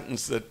a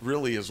sentence that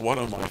really is one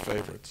of my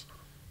favorites,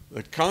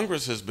 that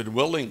Congress has been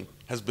willing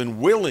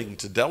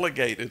to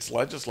delegate its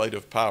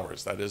legislative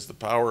powers, that is, the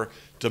power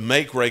to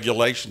make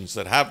regulations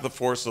that have the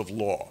force of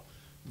law,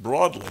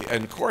 broadly,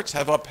 and courts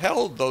have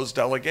upheld those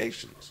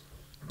delegations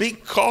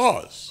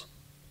because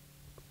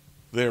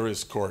there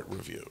is court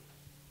review.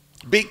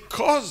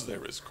 Because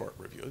there is court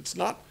review. It's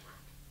not,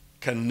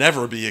 can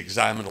never be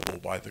examinable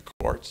by the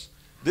courts.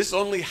 This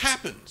only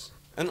happens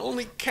and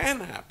only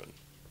can happen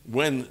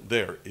when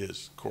there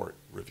is court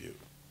review.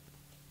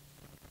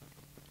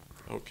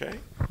 Okay?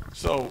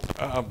 So,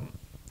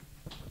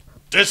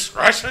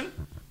 discretion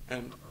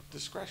and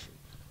discretion.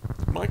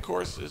 My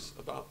course is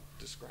about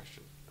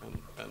discretion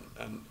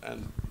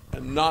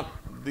and not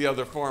the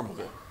other form of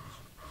it.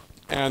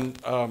 And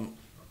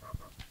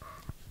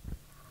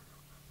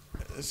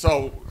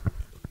so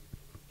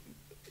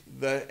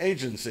the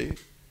agency,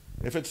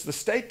 if it's the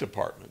State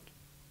Department,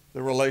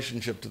 the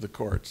relationship to the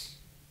courts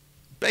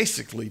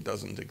basically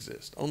doesn't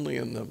exist, only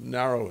in the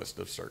narrowest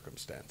of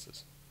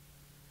circumstances.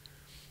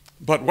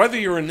 But whether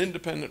you're an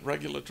independent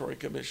regulatory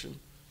commission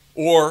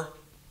or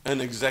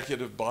an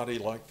executive body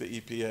like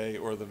the EPA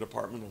or the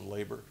Department of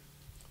Labor,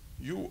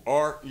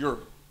 your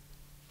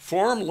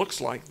form looks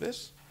like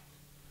this,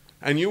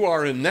 and you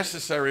are in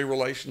necessary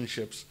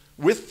relationships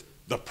with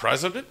the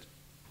president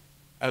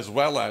as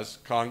well as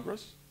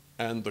Congress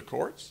and the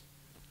courts.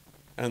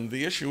 And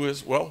the issue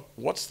is, well,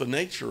 what's the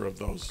nature of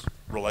those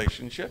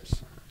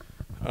relationships?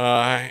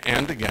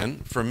 And again,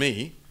 for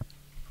me,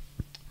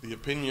 the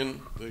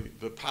opinion,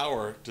 the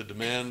power to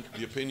demand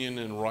the opinion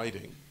in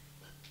writing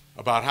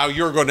about how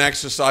you're going to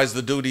exercise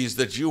the duties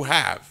that you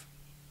have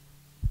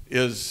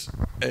is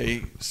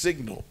a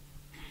signal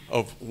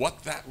of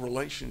what that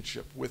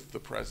relationship with the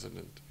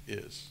president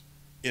is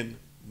in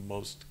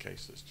most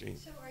cases. Jean?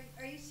 So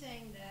are you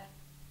saying that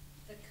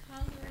the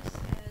Congress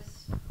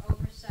has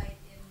oversight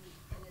in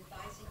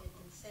advising and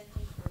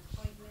consenting for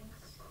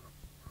appointments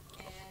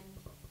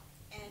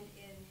and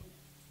in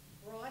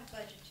broad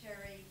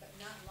budgetary but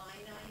not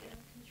line item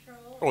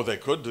control? Oh, they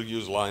could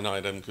use line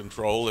item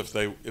control if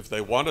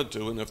they wanted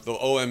to, and if the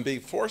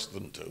OMB forced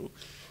them to.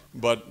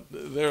 But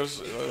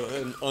there's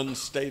an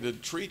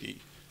unstated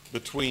treaty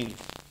between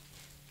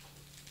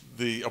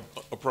the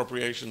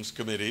appropriations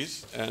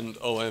committees and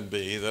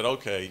OMB that,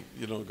 okay,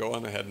 go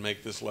on ahead and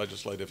make this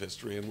legislative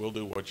history and we'll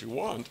do what you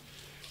want,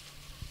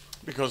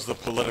 because the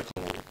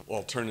political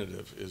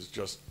alternative is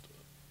just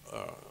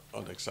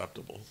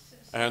unacceptable.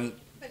 So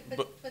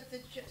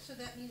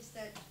that means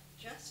that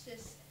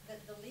justice,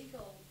 that the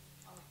legal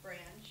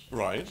branch,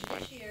 right, the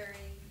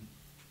judiciary,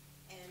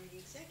 and the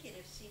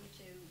executive seem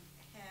to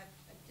have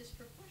a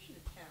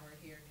disproportionate power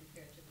here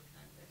compared to the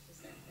Congress.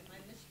 Am I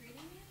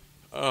misreading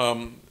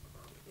it?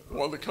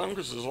 Well, the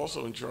Congress is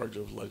also in charge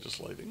of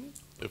legislating,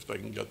 if they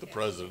can get the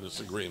president's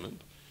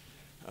agreement,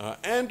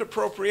 and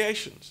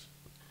appropriations.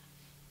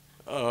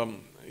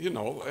 you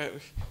know,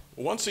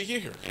 once a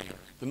year,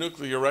 the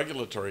Nuclear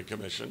Regulatory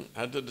Commission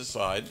had to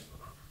decide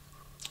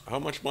how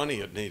much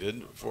money it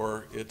needed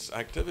for its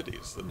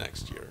activities the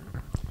next year.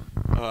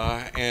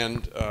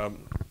 And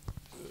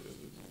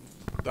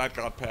that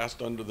got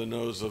passed under the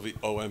nose of the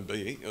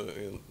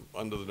OMB,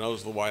 under the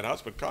nose of the White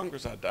House, but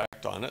Congress had to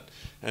act on it.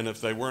 And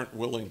if they weren't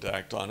willing to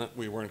act on it,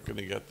 we weren't going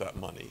to get that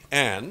money.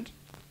 And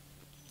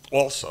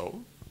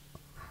also,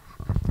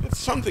 if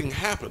something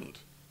happened,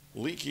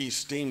 leaky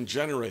steam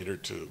generator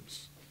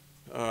tubes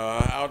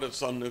out at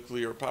some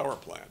nuclear power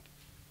plant.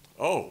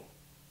 Oh,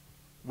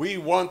 we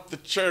want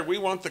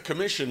the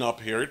commission up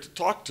here to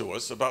talk to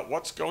us about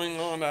what's going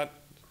on at,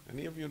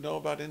 any of you know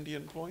about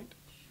Indian Point?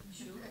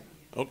 Sure.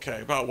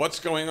 Okay, about what's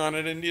going on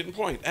at Indian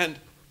Point. And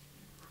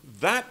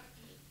that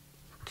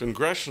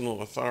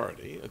congressional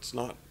authority, it's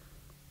not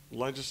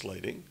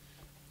legislating,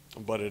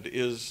 but it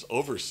is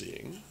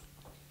overseeing,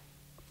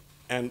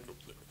 and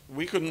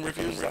we couldn't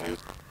refuse that.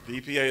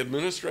 The EPA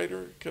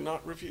administrator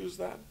cannot refuse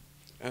that.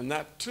 And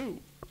that,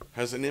 too,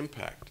 has an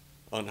impact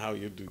on how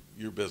you do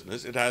your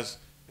business. It has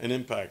an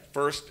impact,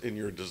 first, in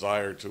your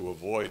desire to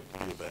avoid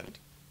the event,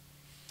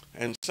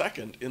 and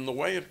second, in the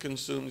way it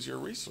consumes your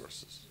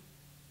resources.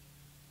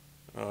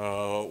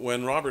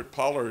 When Robert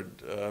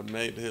Pollard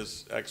made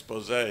his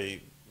expose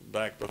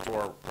back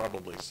before,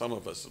 probably some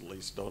of us at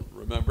least don't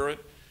remember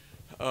it,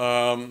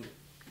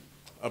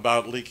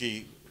 about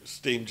leaky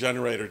steam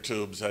generator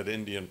tubes at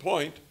Indian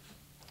Point,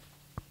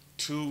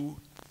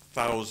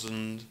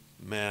 2,000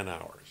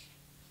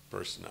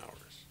 person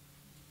hours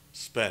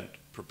spent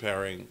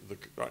preparing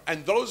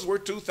and those were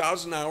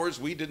 2,000 hours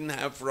we didn't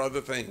have for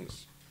other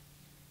things.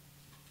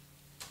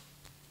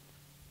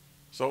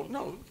 So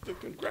no, the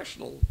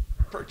congressional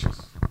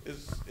purchase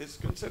is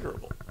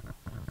considerable.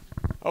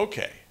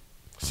 Okay,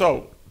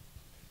 so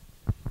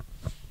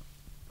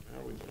how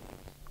are we doing?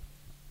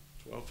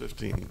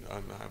 12:15.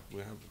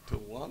 We have till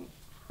 1.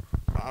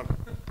 I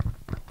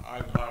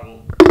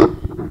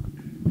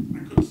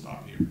could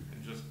stop here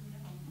and just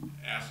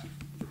ask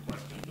for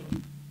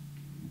questions.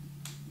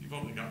 You've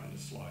only gotten to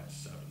slide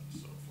 7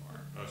 so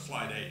far.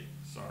 Slide 8,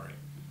 sorry.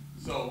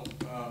 So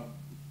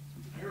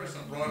here are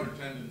some broader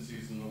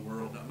tendencies in the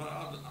world.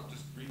 I'll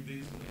just read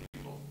these and maybe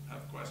people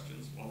have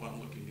questions while I'm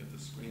looking at the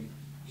screen.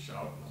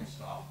 Shout and I'll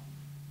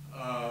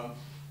stop.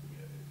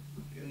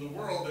 In the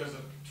world, there's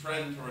a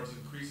trend towards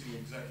increasing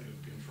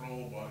executive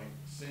control by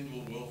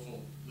single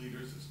willful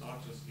leaders. It's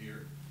not just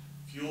here.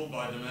 Fueled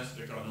by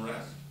domestic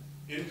unrest,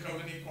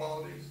 income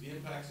inequalities, the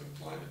impacts of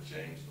climate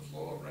change, the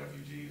flow of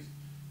refugees,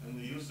 and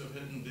the use of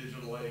hidden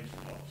digital age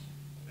laws.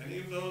 Any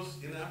of those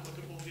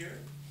inapplicable here?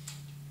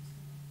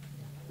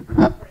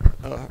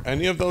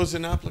 Any of those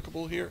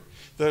inapplicable here?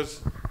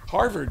 There's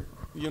Harvard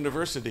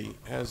University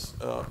has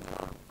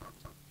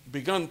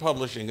begun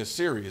publishing a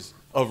series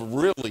of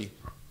really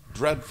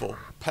dreadful,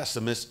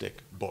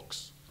 pessimistic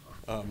books.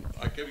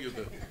 I give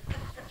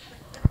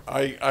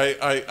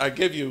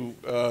you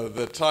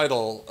the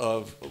title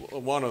of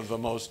one of the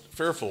most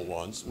fearful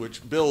ones,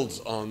 which builds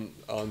on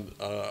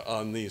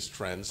these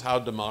trends, How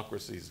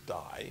Democracies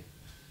Die.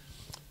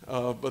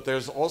 But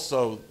there's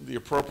also the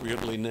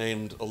appropriately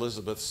named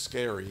Elizabeth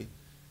Scarry,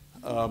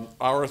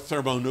 Our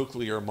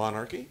Thermonuclear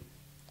Monarchy,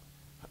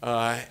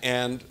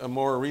 and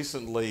more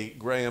recently,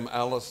 Graham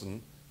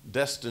Allison,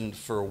 Destined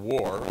for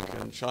War,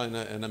 Can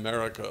China and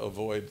America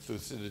Avoid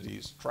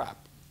Thucydides'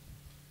 Trap?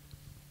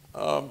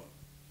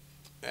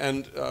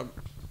 And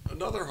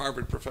another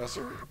Harvard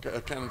professor,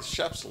 Kenneth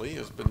Shepsley,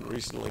 has been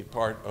recently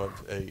part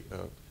of a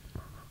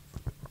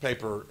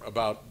paper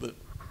about,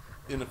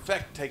 in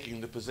effect,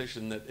 taking the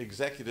position that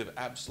executive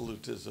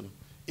absolutism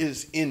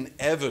is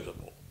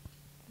inevitable.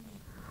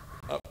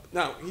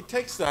 Now, he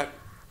takes that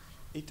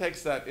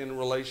in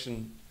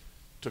relation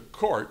to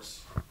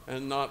courts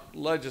and not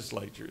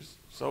legislatures.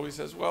 So he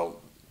says, well,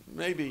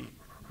 maybe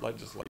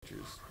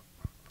legislatures.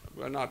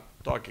 We're not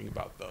talking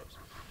about those.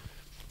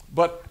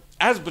 But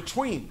as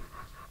between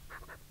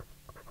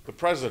the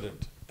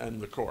president and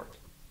the court,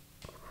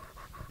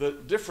 the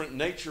different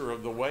nature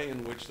of the way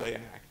in which they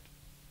act,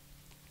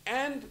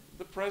 and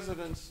the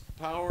president's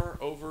power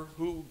over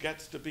who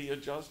gets to be a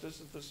justice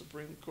of the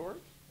Supreme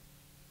Court,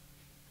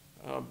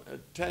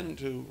 tend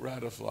to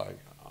ratify,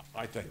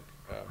 I think,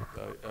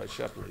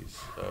 Shepley's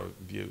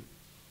view.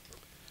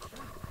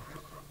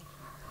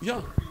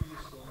 Yeah,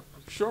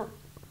 sure,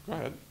 go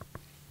ahead.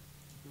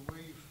 The way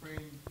you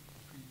frame,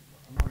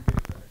 I want to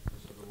get it back,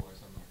 because otherwise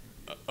I'm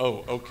not going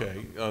to be. Oh,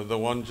 okay, the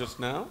one just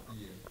now?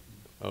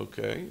 Yeah.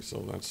 Okay,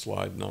 so that's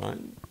slide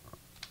 9.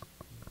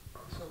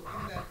 So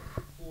in that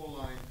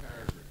 4-line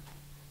paragraph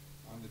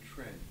on the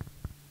trend,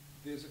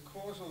 there's a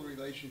causal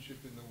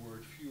relationship in the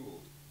word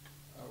fueled.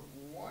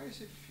 Why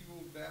is it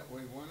fueled that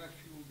way? Why not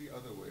fueled the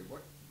other way?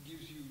 What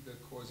gives you the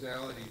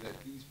causality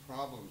that these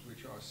problems,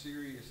 which are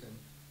serious and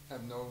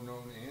have no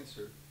known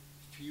answer,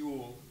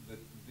 fuel the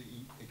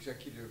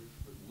executive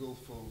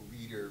willful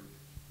leader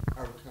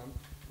outcome,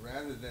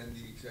 rather than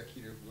the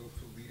executive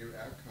willful leader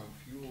outcome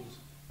fuels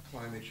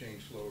climate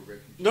change, flow of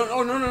refugees?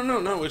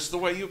 No, it's the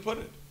way you put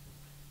it.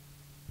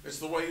 It's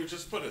the way you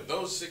just put it.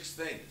 Those 6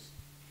 things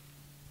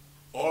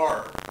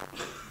are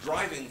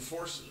driving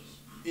forces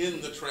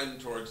in the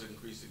trend towards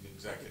increasing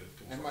executive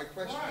control. And my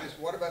question is,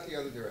 what about the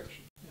other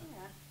direction?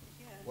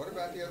 Yeah. What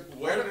about the other?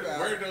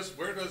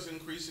 Where does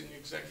increasing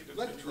executive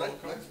control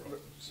come from?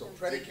 So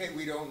predicate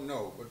we don't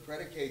know, but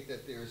predicate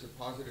that there's a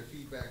positive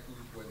feedback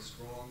loop when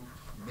strong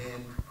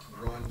men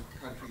run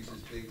countries as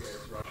big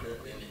as Russia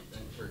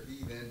and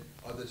Turkey, then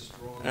other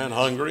strong And men,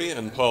 Hungary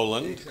and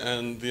Poland exactly.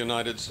 and the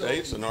United So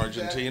States and leave that-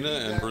 Argentina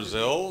leave and that to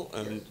Brazil be-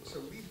 and yes, so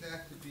leave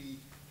that to be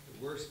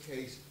the worst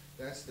case.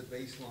 That's the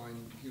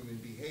baseline human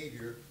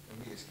behavior,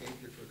 and we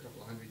escaped it for a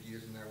couple of hundred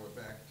years, and now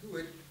we're back to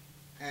it.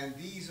 And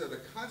these are the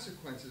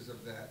consequences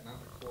of that,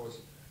 not the cause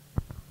of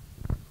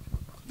that.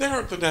 they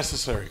aren't the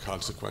necessary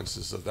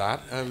consequences of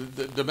that.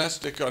 The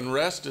domestic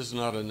unrest is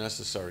not a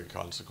necessary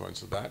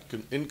consequence of that.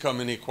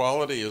 Income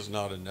inequality is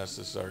not a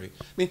necessary.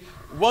 I mean,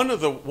 one of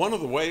the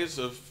ways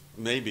of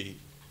maybe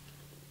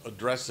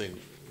addressing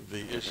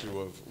the issue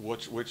of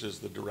which is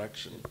the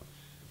direction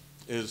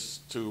is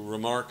to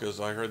remark, as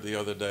I heard the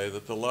other day,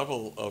 that the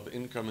level of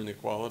income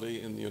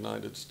inequality in the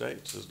United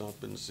States has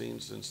not been seen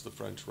since the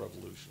French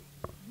Revolution.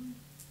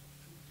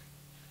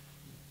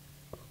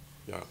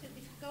 Yeah. So if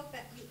you go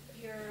back,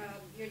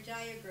 your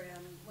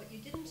diagram, what you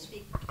didn't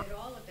speak at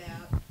all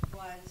about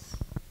was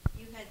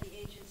you had the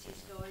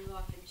agencies going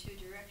off in 2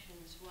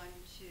 directions, one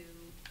to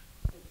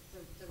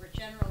the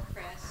general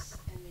press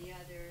and the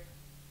other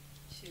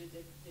to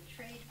the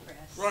trade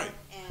press. Right.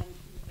 And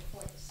the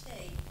fourth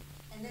estate.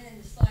 And then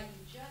in the slide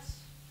you just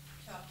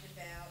talked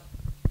about,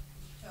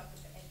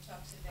 it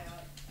talks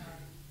about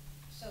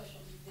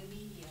the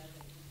media.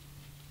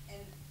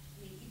 And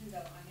I mean, even though,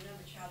 I'm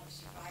a child of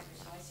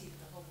survivors, so I see that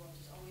the whole world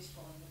is always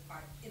falling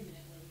apart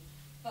imminently.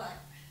 But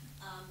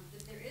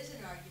that there is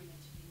an argument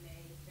to be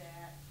made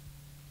that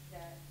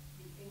the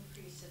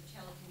increase of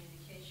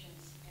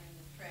telecommunications and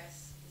the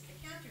press is the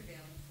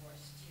countervailing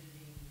force to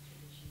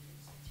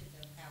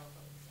the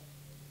powerful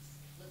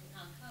executives. Look at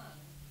Hong Kong.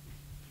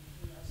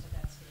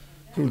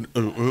 Who knows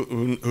how that's going to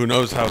end up? Who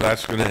knows how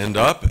that's going to end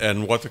up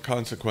and what the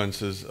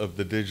consequences of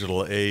the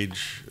digital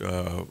age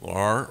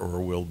are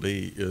or will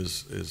be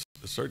is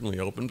certainly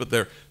open. But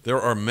there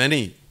are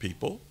many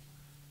people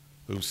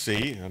who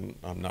see, and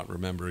I'm not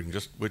remembering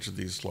just which of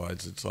these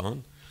slides it's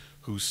on,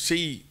 who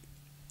see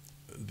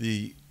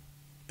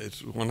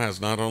one has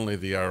not only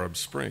the Arab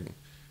Spring,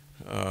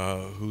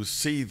 who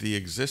see the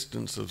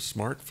existence of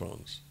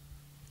smartphones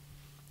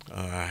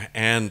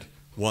and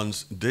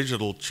one's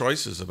digital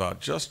choices about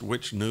just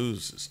which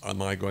news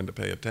am I going to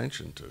pay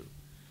attention to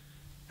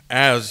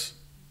as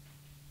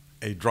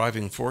a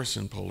driving force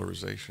in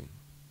polarization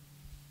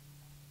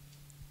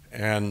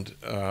and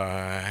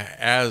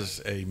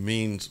as a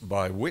means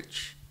by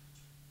which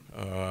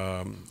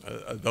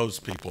those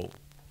people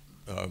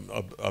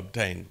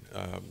obtain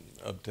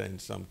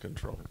some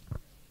control.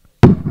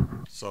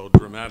 So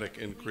dramatic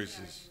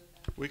increases.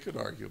 We could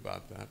argue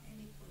about that.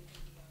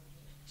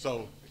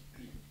 So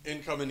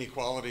income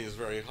inequality is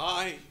very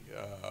high.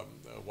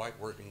 White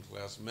working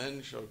class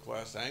men show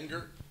class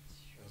anger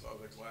as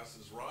other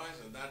classes rise,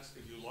 and that's,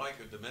 if you like,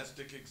 a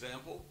domestic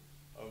example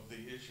of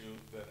the issue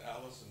that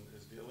Allison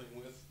is dealing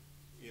with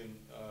in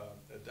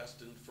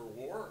Destined for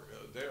War.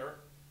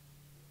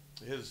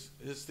 His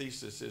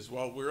thesis is,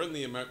 well, we were in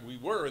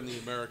the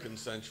American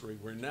century,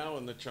 we're now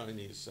in the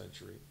Chinese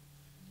century.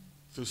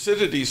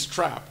 Thucydides'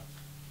 trap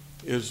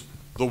is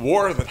the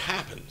war that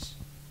happens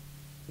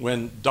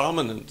when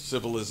dominant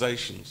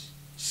civilizations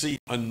see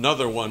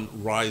another one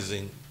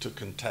rising to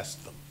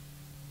contest them.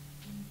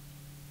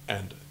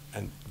 And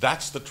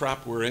that's the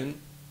trap we're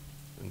in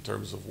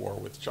terms of war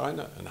with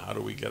China, and how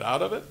do we get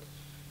out of it?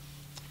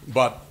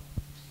 But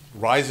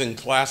rising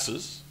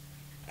classes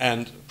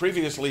and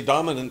previously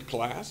dominant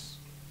class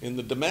in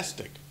the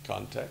domestic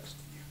context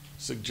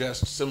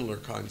suggest similar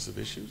kinds of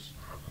issues.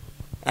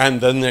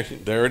 And then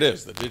there it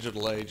is. The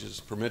digital age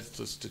permits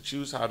us to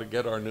choose how to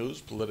get our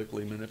news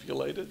politically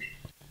manipulated.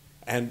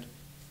 And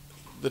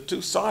the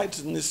two sides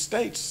in this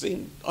state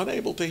seem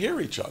unable to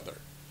hear each other.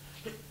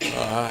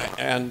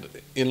 And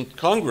in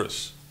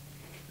Congress,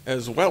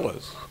 as well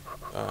as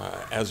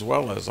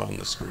on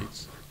the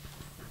streets.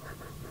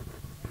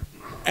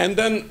 And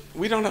then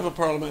we don't have a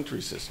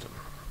parliamentary system.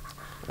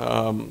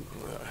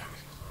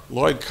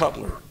 Lloyd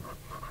Cutler,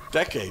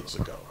 decades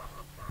ago,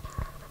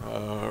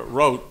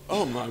 wrote,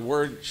 "Oh my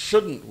word,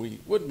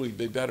 wouldn't we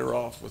be better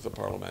off with a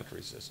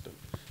parliamentary system?"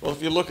 Well,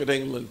 if you look at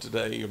England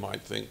today, you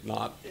might think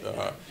not.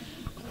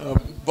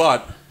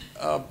 But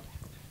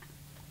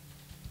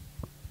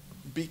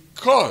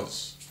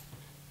because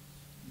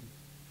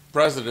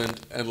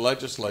president and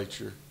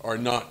legislature are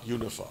not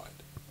unified,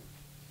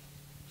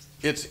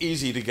 it's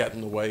easy to get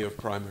in the way of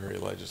primary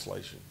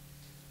legislation.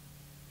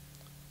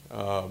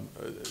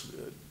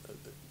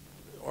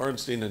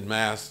 Ornstein and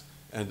Mass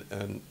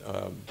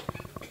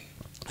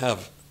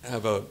have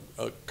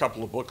a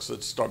couple of books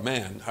that start.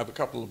 Have a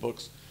couple of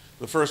books.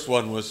 The first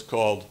one was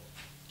called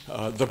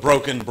 "The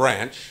Broken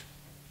Branch,"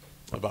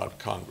 about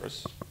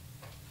Congress.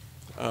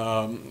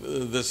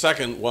 The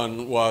second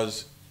one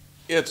was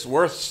It's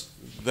Worse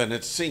Than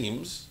It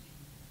Seems,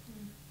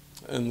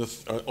 and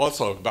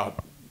also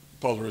about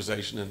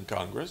polarization in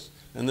Congress.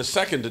 And the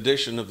second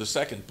edition of the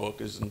second book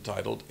is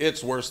entitled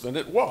It's Worse Than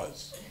It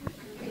Was.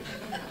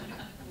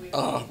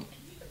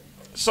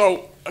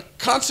 So a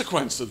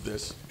consequence of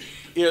this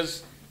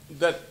is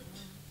that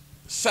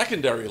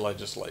secondary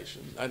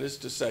legislation, that is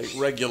to say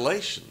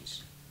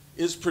regulations,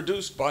 is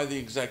produced by the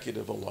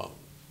executive alone,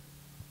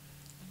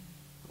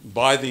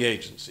 by the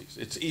agencies.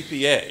 It's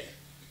EPA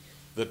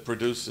that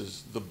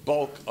produces the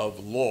bulk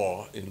of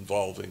law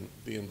involving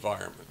the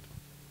environment.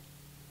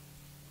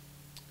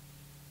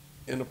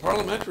 In a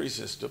parliamentary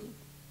system,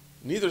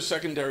 neither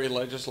secondary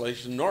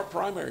legislation nor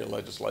primary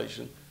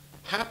legislation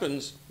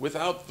happens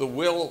without the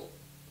will,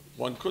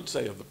 one could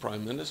say, of the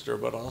Prime Minister,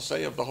 but I'll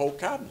say of the whole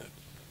cabinet.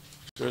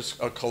 There's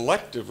a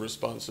collective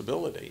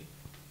responsibility,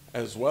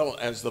 as well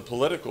as the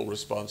political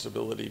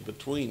responsibility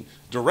between,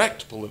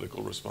 direct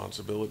political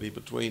responsibility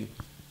between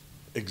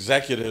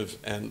executive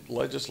and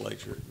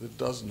legislature that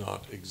does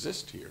not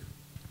exist here.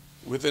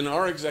 Within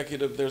our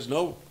executive, there's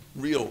no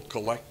real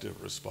collective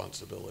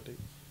responsibility.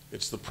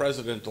 It's the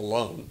president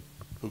alone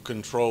who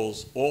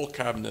controls all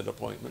cabinet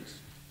appointments,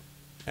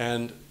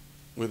 and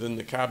within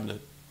the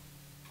cabinet,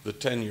 the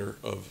tenure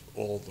of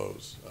all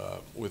those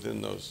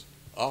within those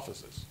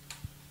offices.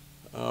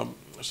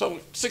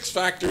 So 6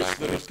 factors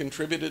that have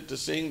contributed to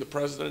seeing the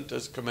president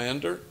as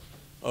commander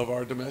of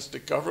our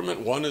domestic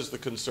government. One is the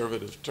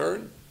conservative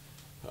turn,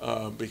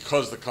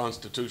 because the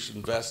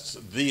Constitution vests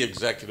the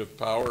executive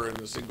power in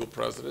a single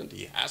president.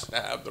 He has to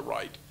have the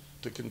right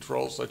to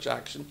control such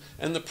action,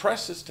 and the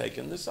press has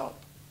taken this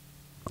up.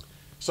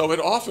 So it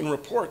often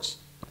reports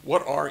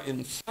what are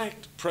in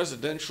fact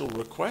presidential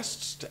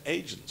requests to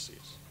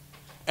agencies,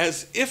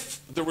 as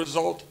if the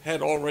result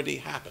had already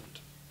happened.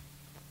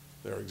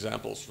 There are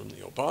examples from the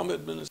Obama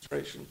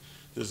administration.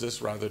 There's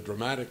this rather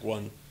dramatic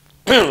one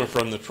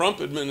from the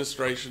Trump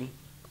administration,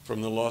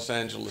 from the Los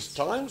Angeles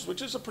Times,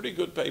 which is a pretty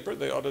good paper.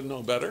 They ought to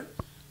know better.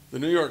 The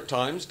New York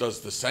Times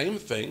does the same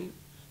thing.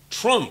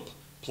 Trump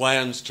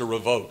plans to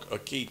revoke a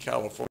key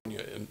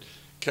California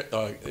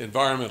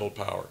environmental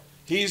power.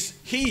 He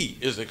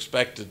is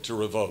expected to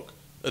revoke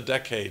a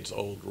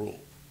decades-old rule.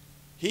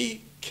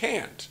 He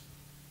can't.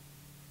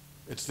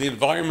 It's the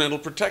Environmental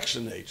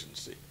Protection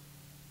Agency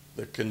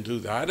that can do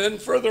that. And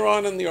further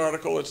on in the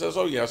article, it says,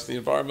 oh yes, the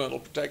Environmental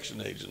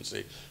Protection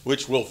Agency,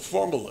 which will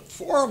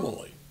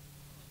formally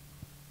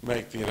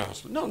make the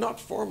announcement. No, not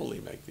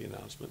formally make the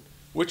announcement,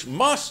 which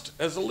must,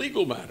 as a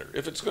legal matter,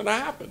 if it's going to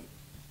happen,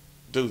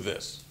 do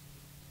this.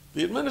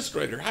 The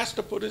administrator has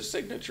to put his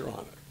signature on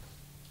it.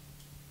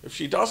 If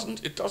she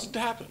doesn't, it doesn't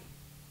happen.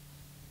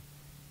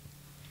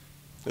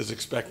 Is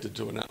expected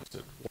to announce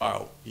it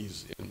while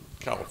he's in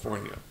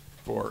California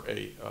for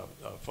a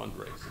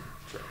fundraising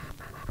trip.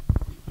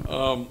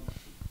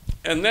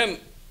 And then,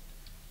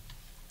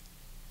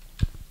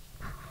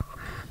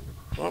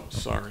 oh,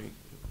 sorry,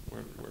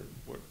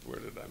 where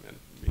did I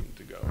mean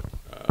to go?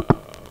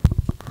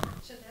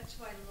 So that's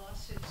why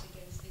lawsuits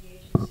against the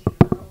agency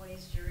are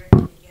always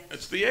directed against...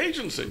 It's the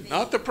agency,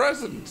 not the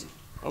president,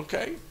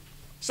 okay?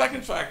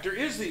 Second factor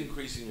is the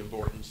increasing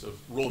importance of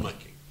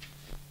rulemaking,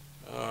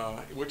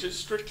 which is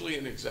strictly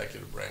an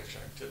executive branch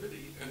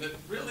activity, and it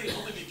really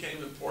only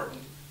became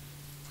important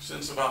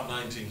since about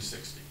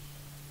 1960,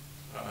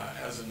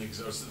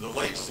 the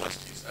late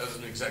 60s, as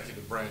an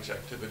executive branch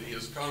activity,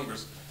 as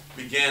Congress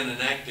began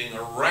enacting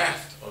a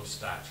raft of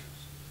statutes.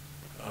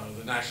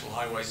 The National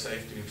Highway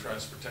Safety and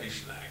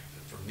Transportation Act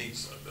from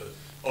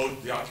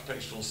NHTSA, the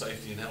Occupational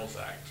Safety and Health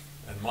Act,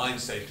 and Mine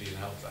Safety and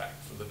Health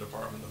Act for the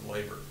Department of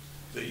Labor,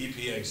 the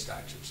EPA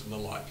statutes and the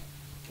like,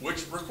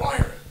 which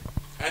require it.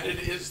 And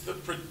it is the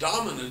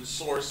predominant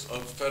source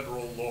of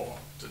federal law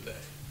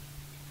today.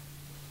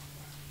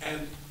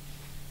 And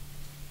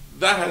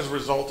that has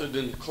resulted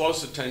in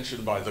close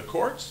attention by the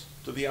courts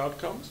to the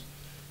outcomes,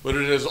 but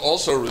it has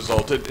also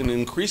resulted in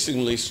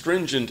increasingly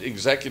stringent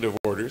executive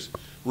orders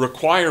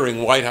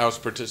requiring White House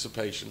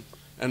participation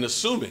and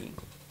assuming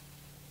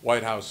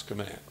White House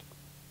command.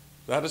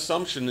 That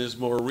assumption is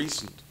more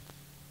recent.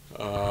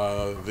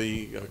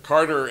 The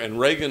Carter and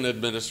Reagan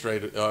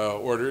administrative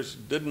orders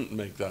didn't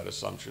make that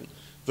assumption.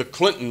 The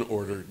Clinton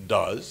order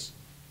does.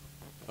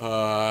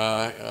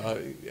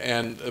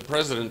 And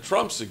President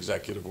Trump's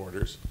executive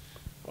orders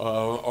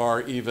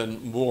are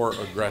even more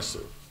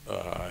aggressive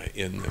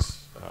in this.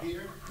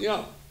 Peter?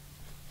 Yeah.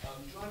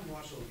 John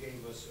Marshall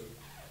gave us a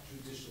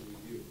judicial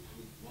review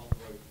with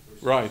Maltbrook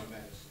versus Right.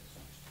 Madison.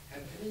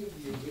 Have any of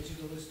the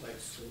originalists like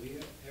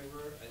Scalia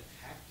ever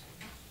attacked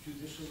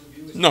judicial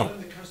review? It's No. not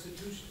in the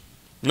Constitution.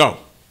 No.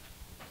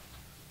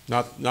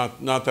 Not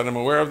that I'm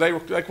aware of.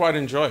 They quite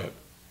enjoy it.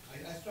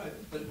 That's right,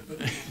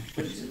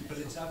 but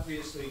it's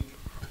obviously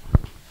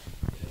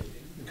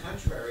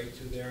contrary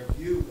to their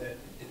view that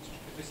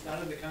if it's not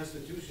in the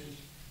Constitution,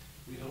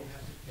 we don't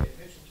have to pay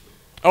attention to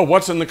it. Oh,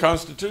 what's in the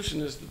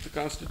Constitution is that the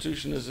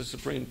Constitution is a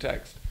supreme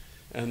text,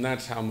 and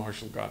that's how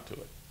Marshall got to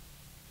it.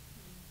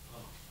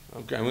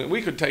 Okay, I mean,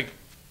 we could take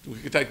We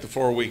could take the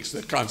 4 weeks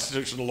that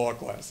constitutional law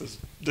classes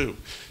do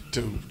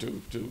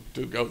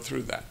to go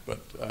through that. But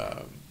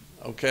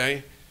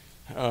okay.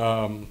 Here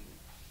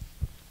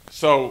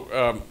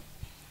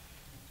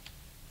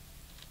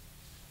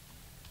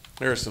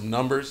are some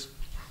numbers.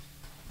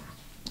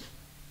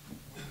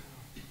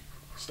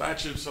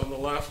 Statutes on the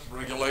left,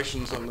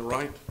 regulations on the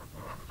right.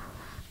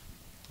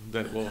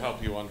 That will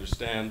help you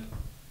understand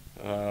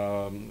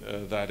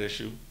that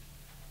issue.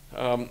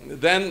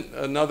 Then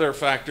another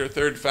factor,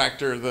 third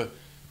factor, the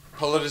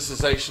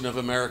politicization of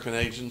American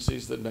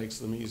agencies that makes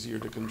them easier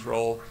to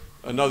control.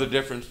 Another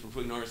difference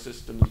between our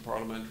system and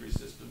parliamentary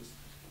systems.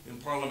 In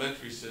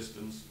parliamentary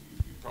systems,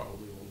 you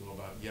probably all know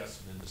about Yes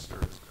Minister,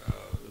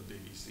 the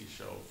BBC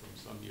show from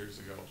some years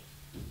ago.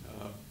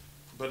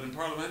 But in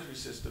parliamentary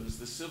systems,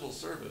 the civil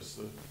service,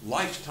 the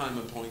lifetime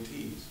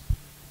appointees,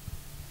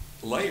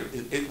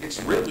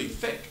 it's really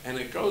thick and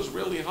it goes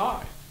really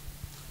high,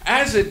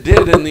 as it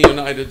did in the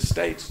United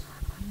States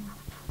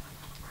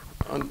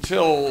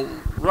until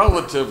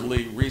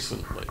relatively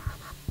recently.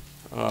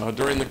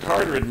 During the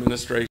Carter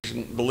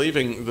administration,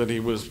 believing that he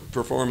was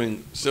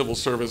performing civil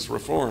service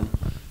reform,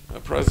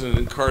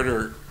 President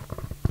Carter,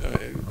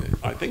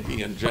 I think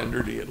he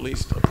engendered, he at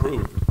least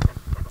approved,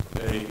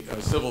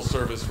 a civil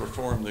service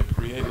reform that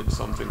created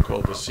something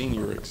called the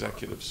Senior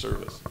Executive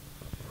Service.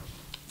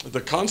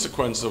 The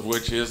consequence of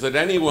which is that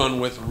anyone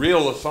with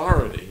real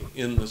authority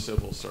in the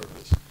civil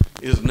service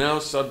is now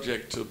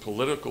subject to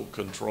political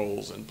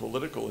controls and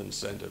political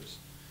incentives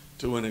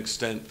to an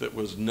extent that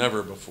was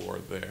never before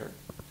there.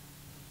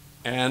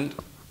 And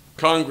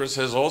Congress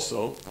has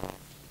also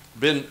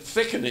been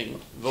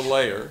thickening the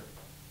layer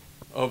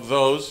of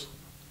those,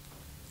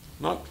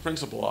 not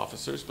principal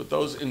officers, but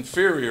those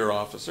inferior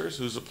officers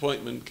whose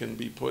appointment can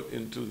be put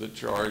into the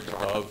charge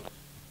of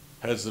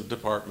heads of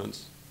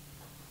departments,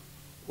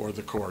 or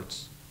the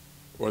courts,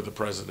 or the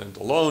president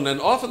alone, and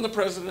often the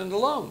president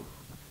alone.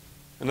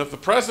 And if the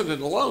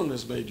president alone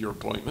has made your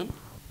appointment,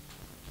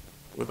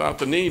 without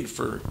the need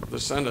for the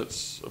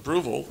Senate's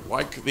approval,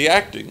 like the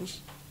actings,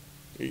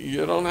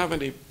 you don't have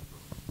any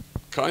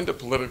kind of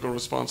political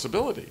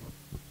responsibility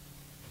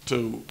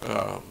to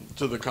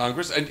the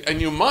Congress,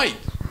 and you might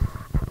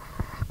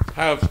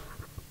have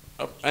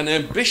an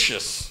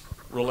ambitious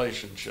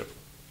relationship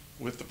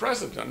with the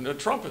president. And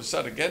Trump has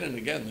said again and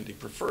again that he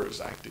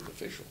prefers acting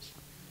officials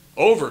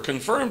over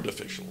confirmed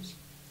officials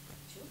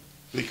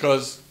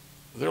because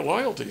their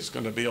loyalty is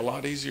going to be a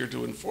lot easier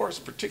to enforce,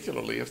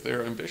 particularly if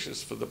they're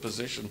ambitious for the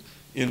position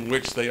in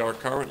which they are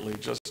currently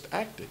just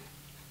acting.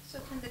 So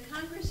can the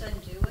Congress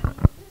undo any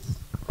of this?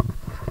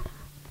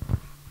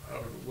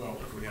 Well,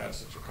 if we had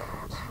such a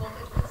Congress. Well,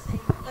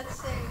 let's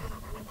say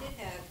we did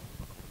have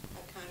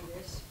a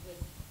Congress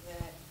with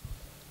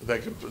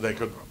that. They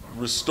could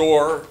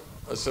restore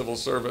a civil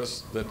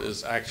service that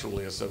is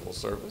actually a civil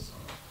service.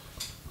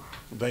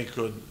 They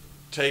could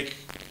take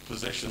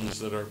positions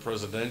that are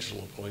presidential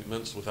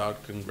appointments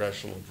without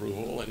congressional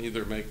approval and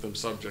either make them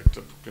subject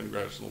to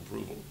congressional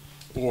approval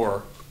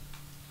or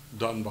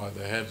done by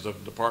the heads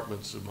of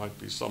departments who might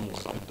be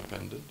somewhat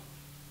independent.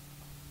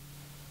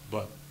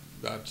 But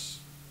that's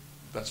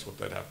what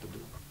they'd have to do.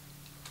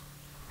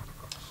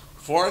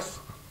 Fourth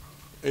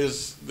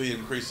is the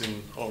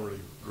increasing, already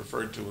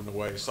referred to in a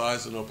way,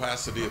 size and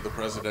opacity of the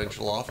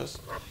presidential office,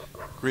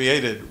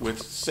 created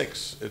with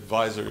 6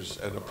 advisors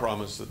and a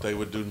promise that they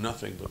would do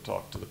nothing but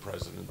talk to the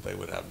president. They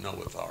would have no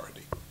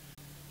authority.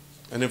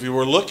 And if you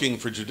were looking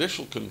for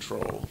judicial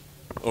control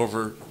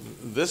over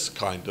this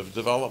kind of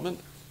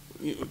development,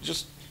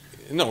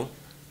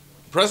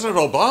 President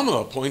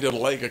Obama appointed a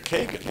Lega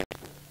Kagan,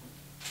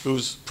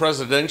 whose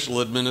presidential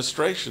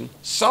administration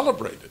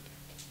celebrated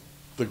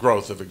the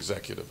growth of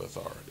executive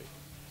authority.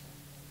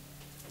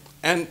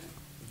 And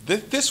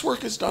this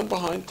work is done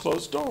behind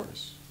closed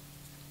doors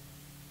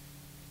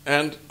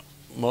and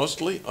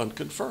mostly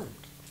unconfirmed,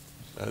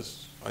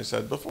 as I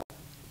said before.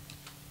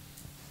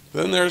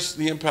 Then there's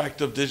the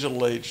impact of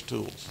digital age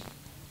tools.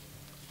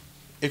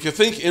 If you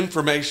think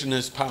information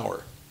is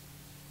power,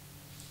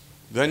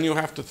 then you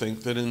have to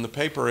think that in the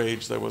paper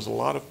age there was a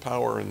lot of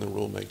power in the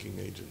rulemaking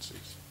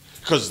agencies,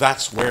 because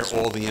that's where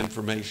all the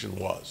information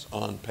was,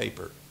 on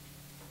paper,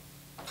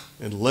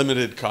 in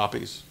limited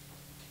copies,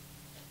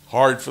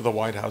 hard for the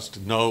White House to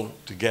know,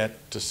 to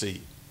get, to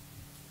see.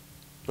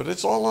 But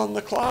it's all on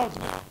the cloud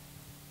now.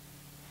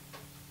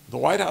 The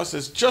White House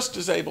is just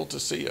as able to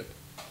see it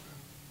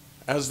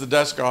as the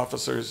desk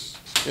officers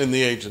in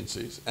the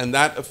agencies, and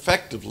that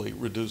effectively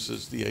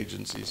reduces the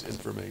agency's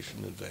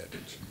information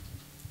advantage.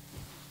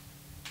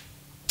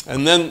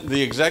 And then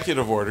the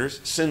executive orders,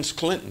 since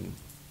Clinton,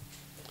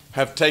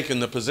 have taken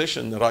the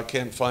position that I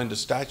can't find a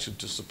statute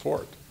to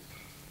support,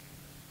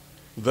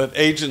 that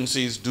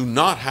agencies do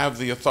not have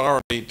the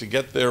authority to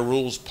get their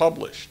rules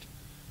published,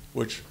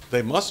 which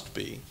they must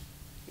be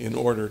in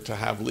order to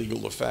have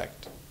legal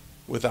effect,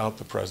 without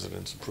the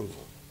president's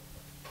approval.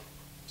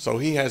 So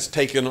he has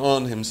taken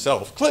on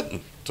himself,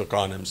 Clinton took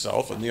on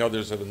himself, and the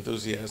others have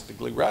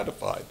enthusiastically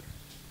ratified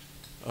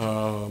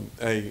an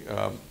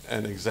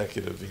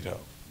executive veto.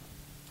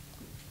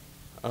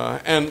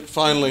 And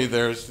finally,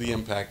 there's the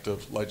impact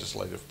of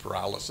legislative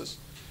paralysis,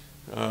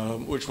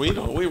 which we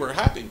know. We were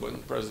happy when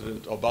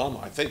President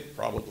Obama, I think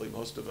probably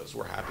most of us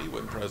were happy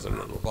when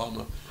President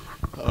Obama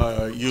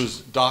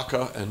used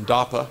DACA and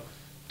DAPA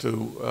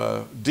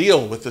to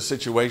deal with the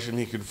situation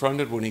he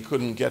confronted when he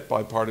couldn't get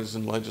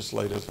bipartisan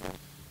legislative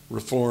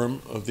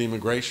reform of the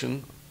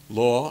immigration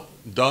law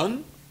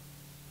done.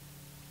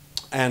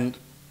 And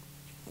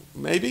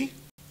maybe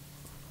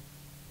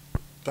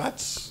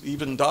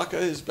even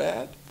DACA is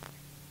bad.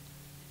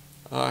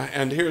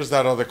 And here's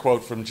that other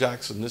quote from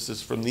Jackson. This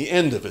is from the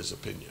end of his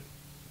opinion.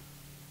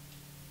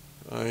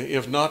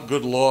 If not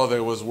good law,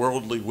 there was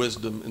worldly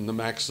wisdom in the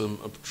maxim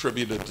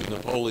attributed to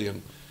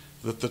Napoleon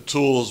that the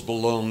tools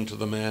belong to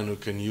the man who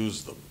can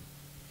use them.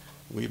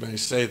 We may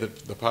say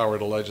that the power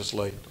to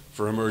legislate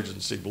for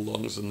emergency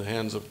belongs in the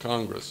hands of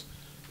Congress,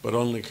 but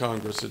only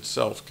Congress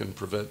itself can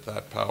prevent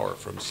that power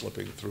from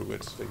slipping through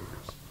its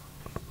fingers.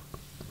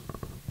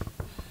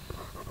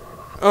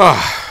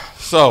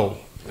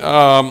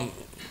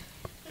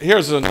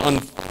 Here's an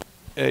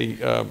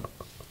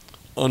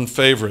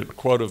unfavorite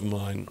quote of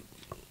mine.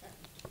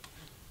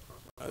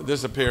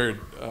 This appeared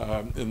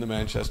in the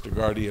Manchester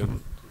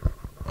Guardian.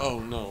 Oh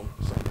no,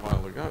 some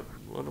while ago.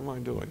 What am I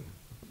doing?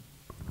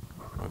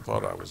 I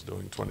thought I was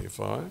doing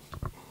 25.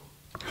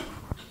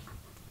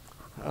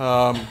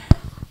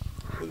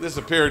 This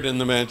appeared in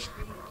the Manchester.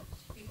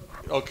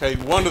 Okay,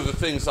 one of the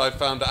things I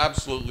found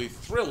absolutely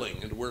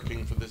thrilling in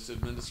working for this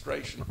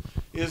administration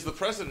is the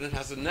president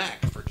has a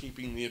knack for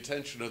keeping the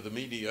attention of the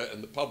media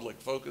and the public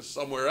focused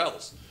somewhere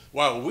else,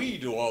 while we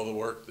do all the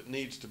work that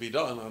needs to be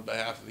done on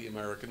behalf of the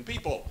American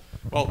people.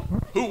 Well,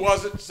 who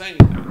was it saying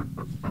that?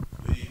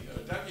 The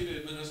Deputy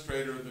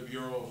Administrator of the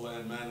Bureau of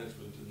Land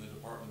Management in the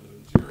Department of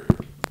Interior,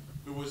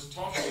 who was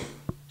talking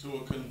to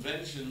a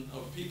convention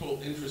of people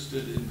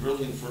interested in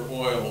drilling for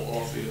oil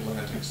off the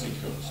Atlantic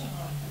seacoast.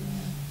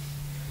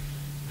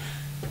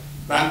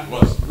 That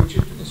was... Which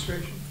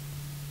administration?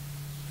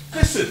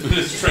 This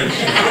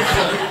administration.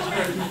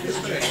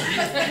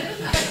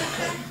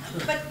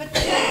 But the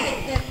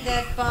fact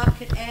that Bob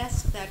could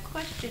ask that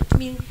question, I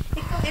mean,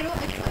 it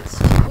cuts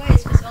two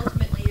ways, because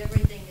ultimately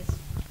everything is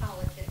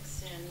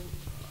politics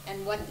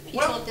and what the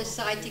people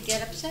decide to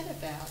get upset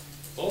about.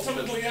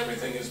 Ultimately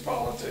everything is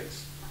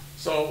politics.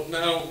 So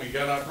now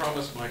I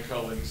promised my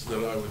colleagues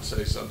that I would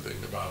say something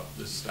about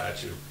this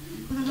statue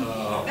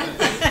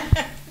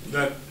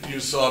that you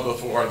saw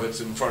before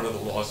that's in front of the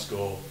law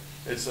school.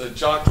 It's a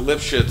Jock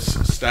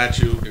Lipschitz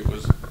statue. It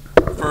was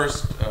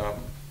first,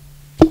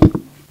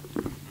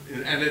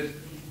 and it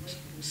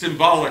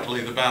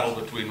symbolically the battle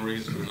between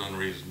reason and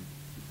unreason,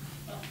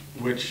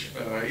 which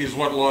is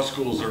what law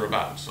schools are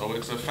about. So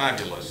it's a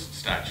fabulous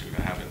statue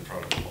to have in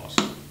front of the law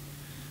school.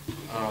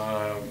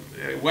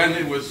 When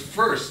it was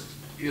first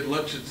in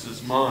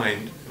Lipschitz's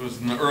mind, it was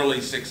in the early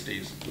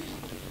 60s,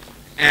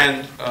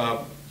 and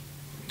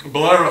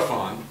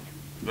Bellerophon,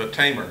 the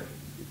tamer,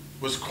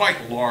 was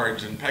quite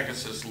large, and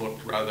Pegasus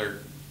looked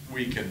rather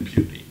weak and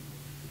puny.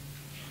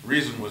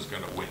 Reason was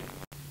going to win.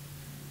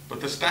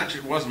 But the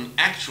statue wasn't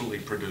actually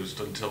produced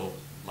until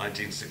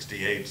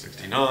 1968,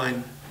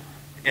 69,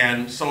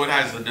 and so it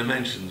has the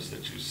dimensions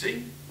that you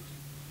see.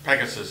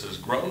 Pegasus has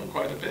grown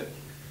quite a bit.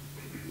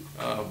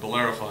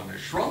 Bellerophon has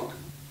shrunk.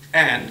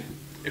 And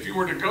if you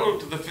were to go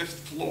to the 5th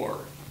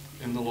floor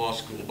in the law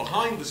school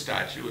behind the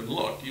statue and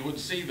look, you would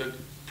see that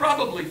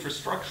probably for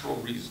structural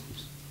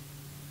reasons,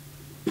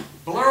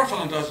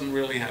 Bellerophon doesn't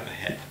really have a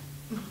head.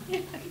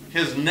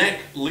 His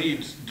neck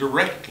leads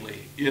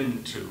directly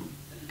into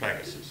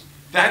Pegasus.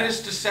 That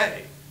is to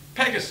say,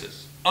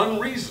 Pegasus,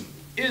 unreason,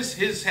 is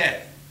his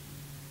head.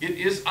 It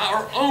is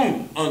our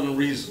own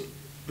unreason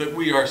that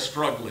we are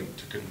struggling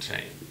to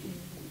contain.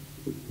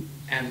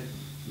 And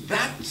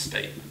that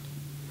statement,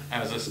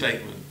 as a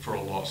statement for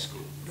a law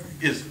school,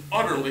 is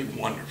utterly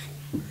wonderful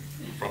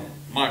from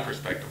my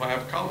perspective. I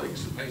have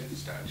colleagues who paint the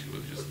statue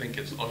who just think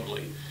it's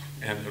ugly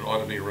and it ought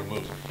to be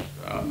removed,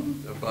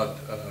 but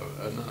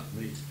not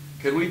me.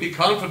 Can we be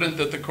confident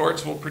that the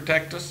courts will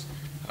protect us?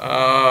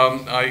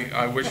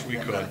 I wish we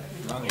could.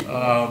 There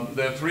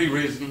are 3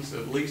 reasons,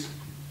 at least,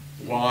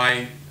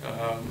 why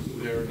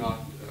they're not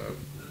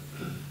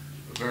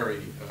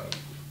very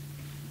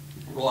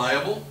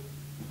reliable.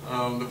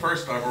 The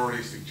first I've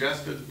already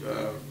suggested.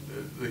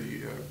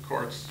 The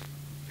court's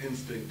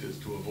instinct is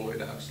to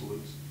avoid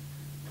absolutes,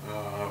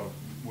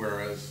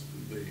 whereas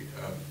the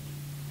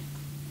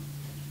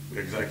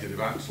executive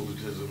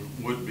absolutism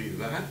would be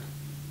that.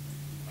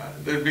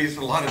 There'd be a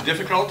lot of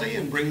difficulty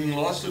in bringing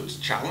lawsuits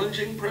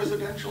challenging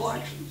presidential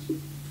actions.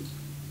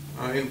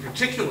 In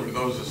particular,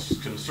 those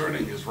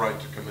concerning his right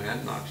to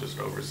command, not just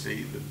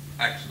oversee the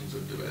actions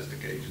of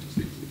domestic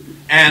agencies.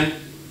 And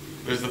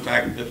there's the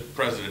fact that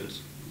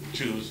presidents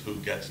choose who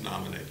gets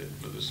nominated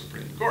for the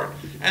Supreme Court.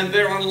 And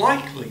they're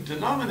unlikely to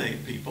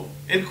nominate people,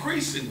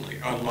 increasingly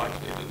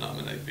unlikely to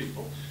nominate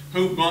people,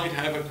 who might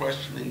have a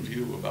questioning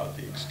view about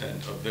the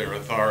extent of their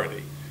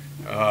authority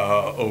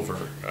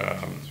over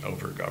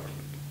government.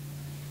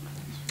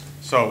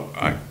 So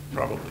I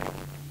probably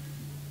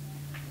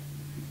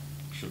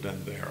should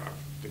end there. I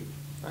think.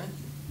 Thank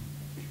you.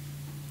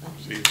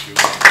 See if you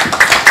want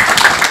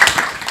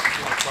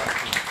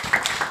questions.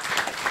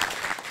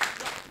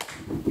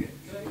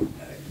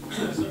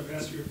 Can I sort of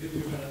ask your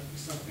opinion about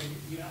something?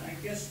 Yeah, I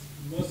guess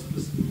most of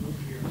us in the room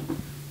here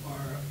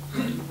are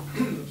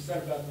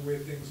upset about the way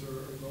things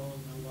are going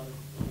on a lot of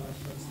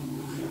fronts and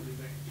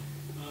everything.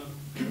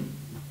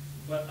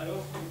 But I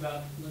also think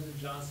about Lyndon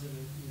Johnson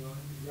and,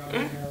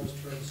 Robert Caro's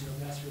terms,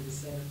 master of the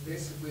Senate.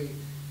 Basically,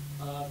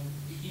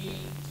 he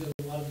did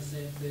a lot of the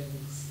same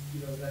things,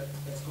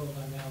 that's going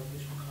on now with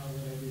Mitch McConnell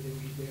and everything.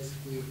 He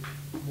basically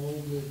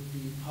molded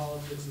the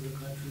politics of the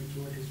country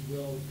toward his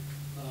will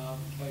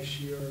by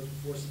sheer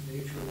force of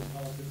nature and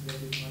politics and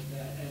everything like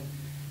that. And,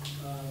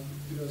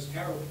 as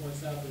Carol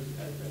points out,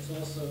 it's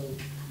also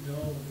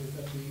known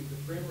that the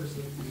framers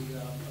of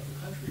the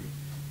country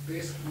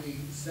basically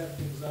set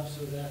things up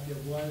so that there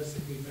was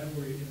a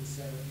memory in the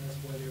Senate, and that's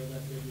why they were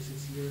elected every 6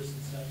 years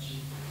and such.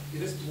 And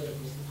it is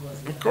political because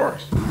of that. Of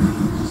course.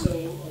 So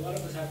a lot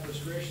of us have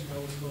frustration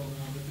about what's going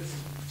on, but this is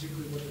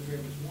particularly what the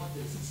framers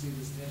wanted, is to see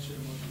this tension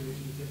amongst the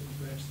different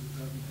branches of the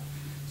government.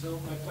 So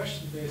my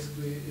question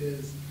basically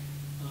is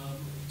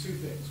two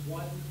things.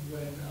 One,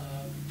 when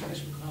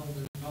Mitch McConnell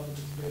and the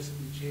Republicans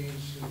basically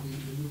changed the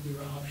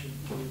nuclear option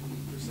for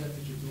the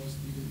percentage of votes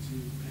needed to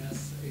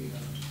pass a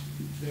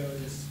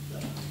various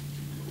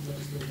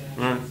legislative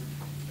actions.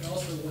 And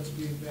also what's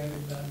being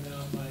bandied about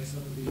now by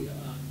some of the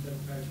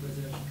Democratic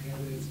presidential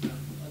candidates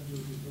about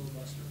undoing the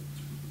filibuster.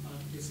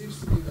 It seems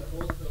to me that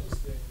both of those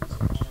things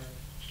are,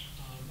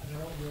 I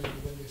don't know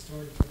when they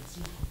started, but it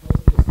seems that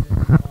both those things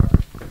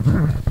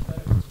are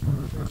antithetical to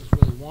what the framers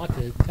really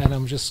wanted. And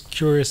I'm just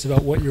curious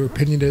about what your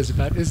opinion is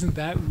about, isn't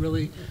that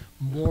really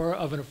more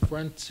of an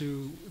affront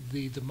to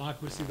the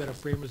democracy that our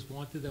framers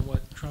wanted than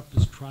what Trump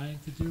is trying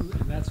to do?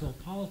 And that's all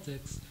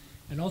politics.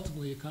 And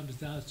ultimately, it comes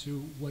down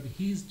to what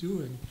he's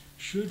doing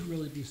should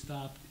really be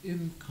stopped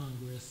in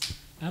Congress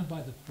and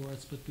by the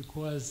courts, but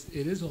because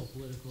it is all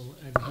political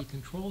and he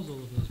controls all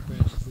of those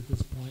branches at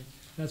this point,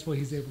 that's why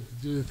he's able to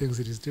do the things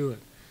that he's doing.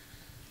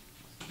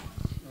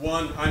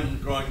 One, I'm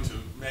going to,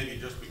 maybe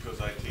just because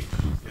I teach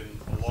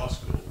in a law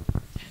school,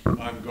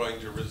 I'm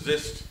going to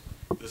resist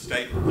the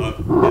statement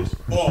of it's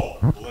all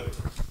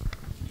political.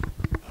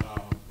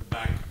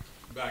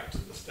 Back to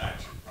the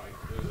statute, right?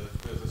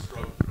 There's a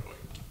struggle going on.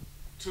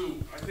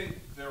 Two, I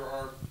think there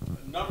are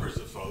numbers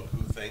of folk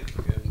who think,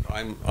 and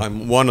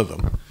I'm one of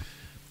them,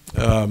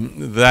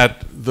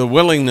 that the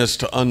willingness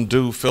to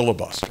undo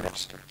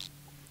filibusters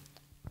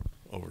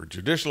over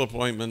judicial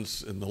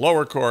appointments in the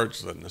lower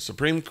courts, in the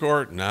Supreme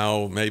Court,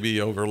 now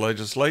maybe over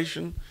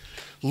legislation,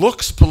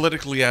 looks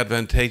politically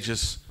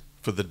advantageous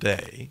for the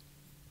day,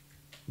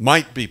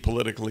 might be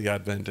politically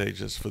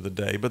advantageous for the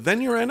day, but then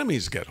your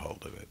enemies get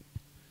hold of it.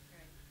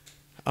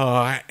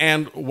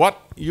 And what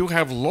you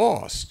have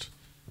lost,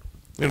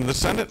 the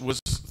Senate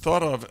was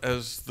thought of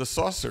as the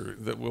saucer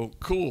that will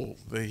cool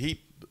the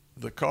heat,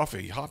 the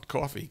coffee, hot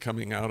coffee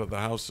coming out of the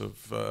House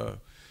of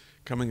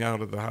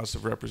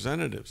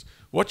Representatives.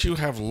 What you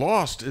have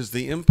lost is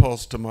the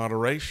impulse to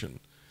moderation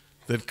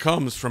that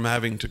comes from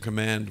having to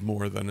command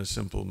more than a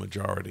simple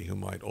majority who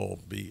might all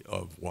be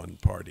of one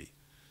party.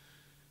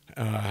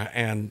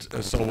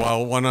 So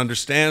while one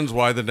understands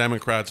why the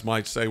Democrats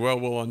might say, well,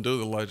 we'll undo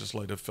the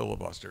legislative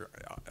filibuster,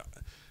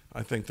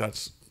 I think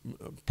that's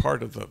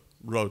part of the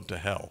road to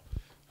hell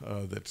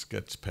that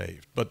gets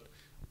paved. But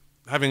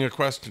having a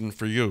question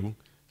for you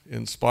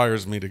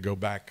inspires me to go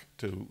back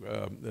to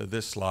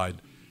this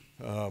slide,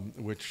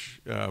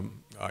 which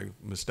I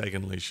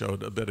mistakenly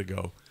showed a bit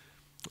ago,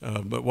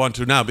 but want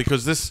to now,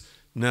 because this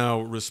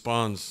now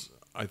responds,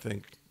 I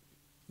think,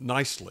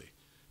 nicely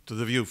to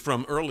the view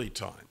from early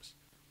times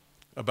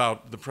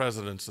about the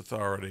president's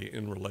authority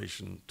in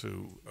relation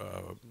to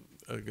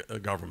a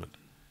government.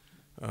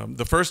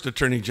 The first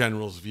Attorney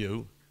General's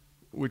view,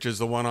 which is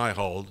the one I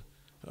hold,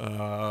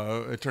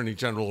 Attorney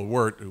General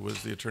Wirt, who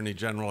was the Attorney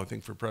General, I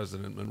think, for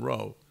President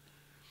Monroe,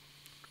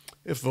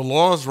 if the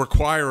laws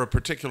require a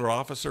particular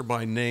officer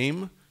by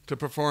name to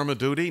perform a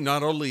duty,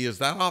 not only is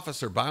that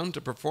officer bound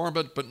to perform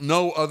it, but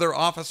no other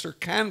officer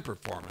can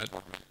perform it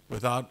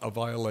without a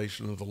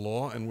violation of the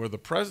law. And were the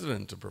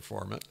president to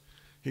perform it,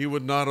 he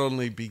would not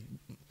only be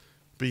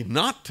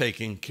not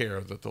taking care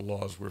that the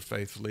laws were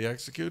faithfully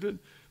executed,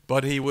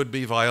 but he would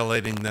be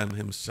violating them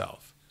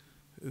himself.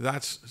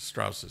 That's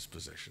Strauss's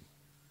position.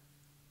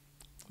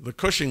 The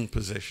Cushing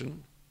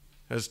position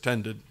has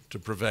tended to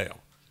prevail.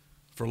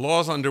 For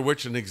laws under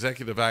which an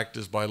executive act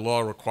is by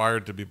law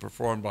required to be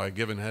performed by a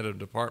given head of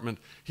department,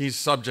 he's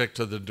subject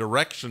to the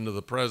direction of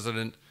the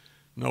president.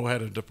 No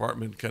head of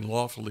department can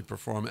lawfully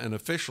perform an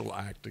official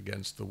act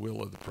against the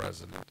will of the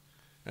president.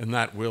 And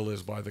that will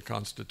is by the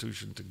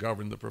Constitution to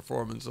govern the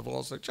performance of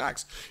all such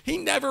acts. He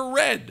never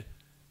read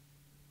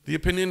the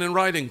opinion in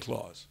writing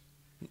clause,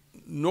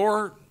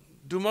 nor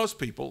do most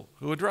people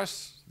who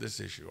address this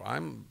issue.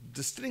 I'm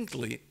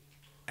distinctly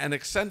an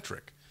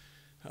eccentric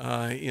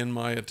in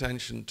my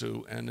attention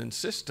to and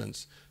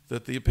insistence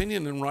that the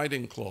opinion in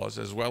writing clause,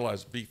 as well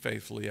as be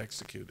faithfully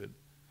executed,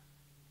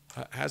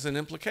 has an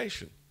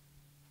implication.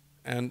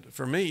 And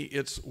for me,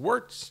 it's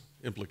Wirt's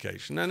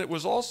implication. And it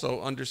was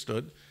also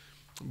understood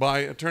by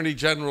Attorney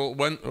General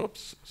when,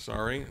 oops,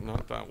 sorry,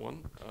 not that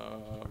one.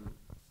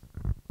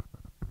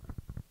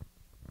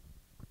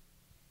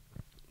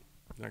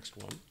 Next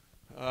one.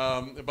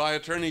 By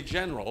Attorney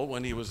General,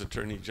 when he was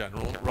Attorney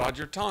General,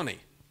 Roger Taney,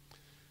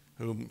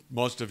 whom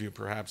most of you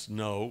perhaps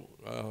know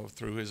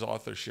through his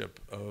authorship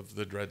of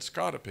the Dred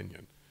Scott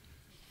opinion.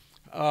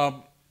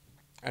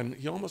 And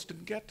he almost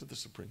didn't get to the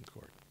Supreme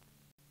Court.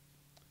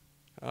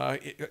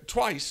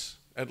 Twice,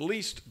 at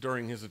least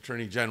during his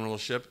attorney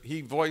generalship,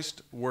 he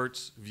voiced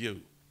Wirt's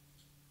view.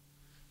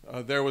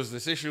 There was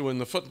this issue in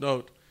the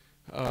footnote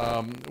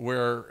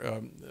where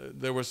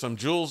there were some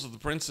jewels of the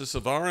Princess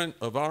of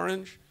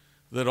Orange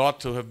that ought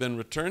to have been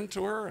returned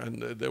to her,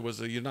 and there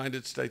was a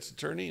United States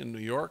attorney in New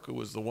York who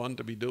was the one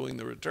to be doing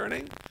the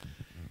returning.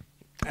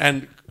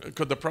 And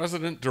could the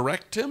president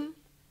direct him?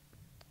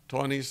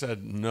 Taney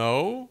said,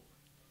 no,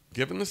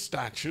 given the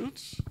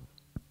statutes,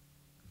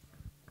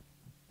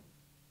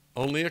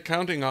 only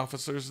accounting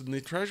officers in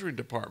the Treasury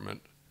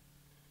Department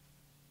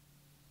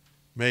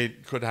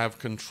could have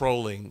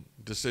controlling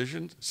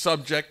decisions,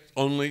 subject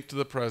only to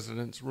the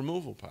president's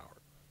removal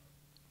power.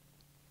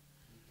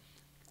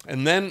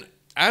 And then,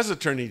 as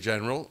Attorney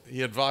General,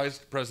 he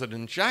advised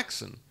President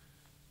Jackson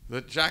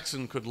that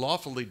Jackson could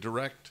lawfully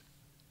direct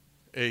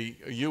a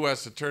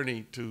U.S.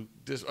 attorney to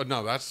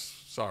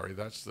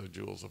that's the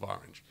Jewels of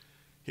Orange.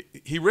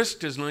 He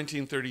risked his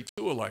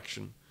 1932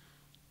 election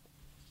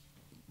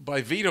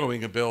by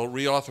vetoing a bill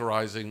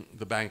reauthorizing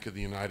the Bank of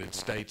the United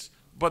States,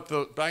 but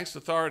the bank's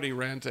authority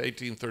ran to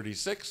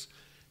 1836,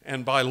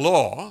 and by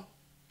law,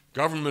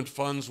 government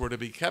funds were to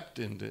be kept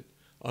in it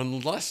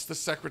unless the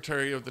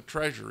Secretary of the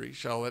Treasury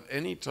shall at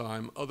any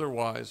time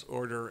otherwise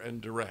order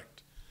and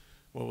direct.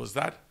 Well, was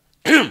that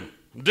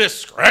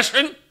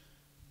discretion?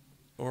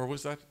 Or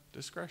was that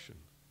discretion?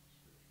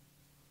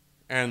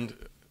 And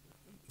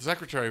the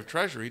Secretary of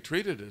Treasury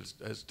treated it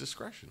as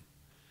discretion.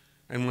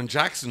 And when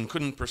Jackson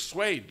couldn't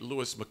persuade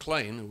Louis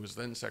McLean, who was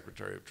then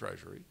Secretary of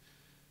Treasury,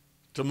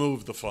 to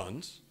move the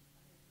funds,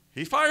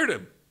 he fired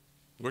him,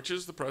 which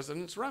is the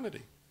president's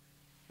remedy.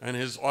 And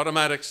his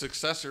automatic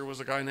successor was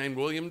a guy named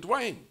William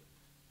Duane.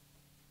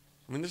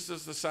 I mean, this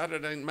is the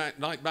Saturday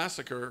Night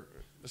Massacre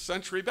a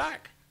century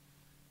back.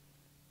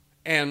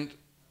 And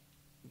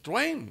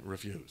Duane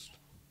refused.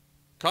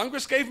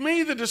 Congress gave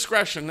me the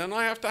discretion, and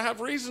I have to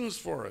have reasons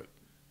for it.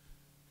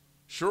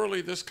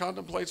 Surely this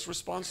contemplates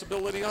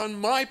responsibility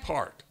on my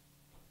part.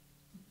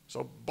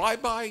 So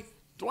bye-bye,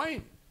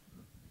 Duane.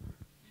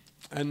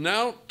 And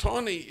now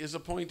Taney is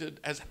appointed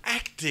as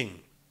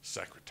acting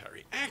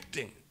secretary.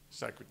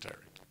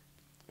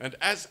 And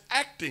as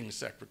acting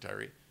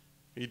secretary,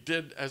 he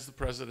did as the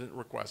president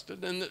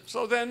requested. And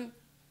so then...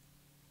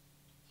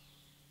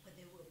 But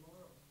they were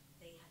moral.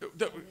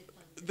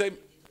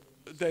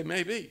 They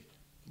may be.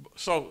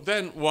 So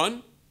then,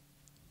 one,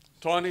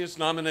 Taney is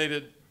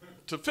nominated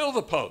to fill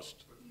the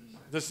post.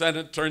 The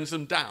Senate turns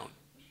him down.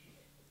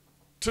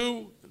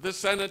 Two, the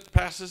Senate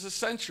passes a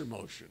censure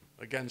motion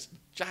against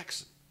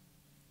Jackson.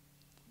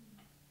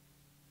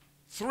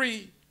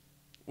 Three,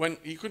 when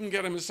he couldn't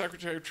get him as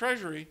Secretary of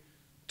Treasury,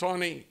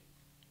 Taney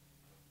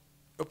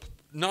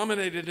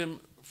nominated him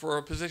for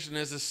a position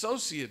as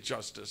Associate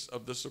Justice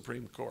of the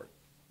Supreme Court.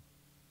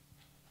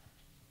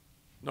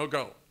 No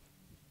go.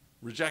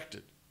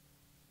 Rejected.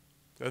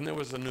 Then there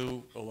was a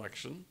new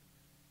election,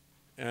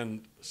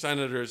 and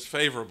senators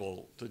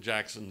favorable to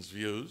Jackson's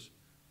views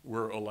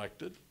were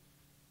elected.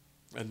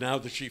 And now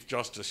the Chief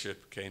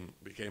Justiceship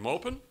became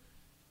open,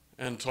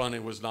 and Taney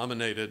was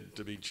nominated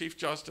to be Chief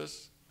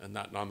Justice, and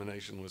that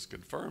nomination was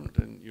confirmed,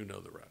 and you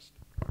know the rest.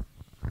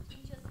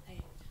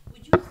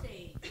 Would you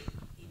say,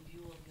 in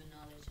view of your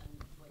knowledge and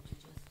what you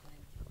just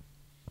went through,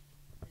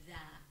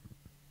 that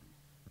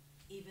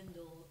even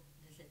though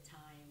there's a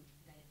time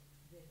that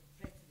the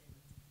president,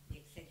 the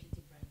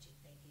executive branch is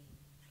taking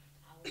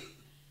power,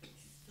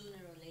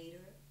 sooner or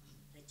later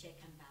the check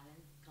and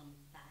balance comes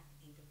back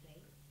into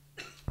place?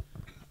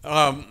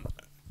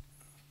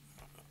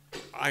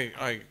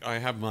 I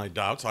have my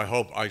doubts.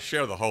 I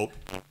share the hope.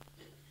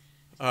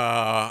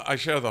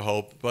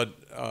 But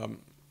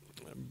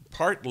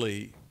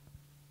partly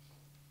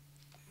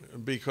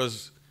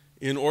because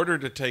in order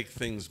to take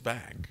things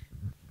back,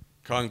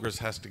 Congress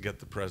has to get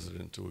the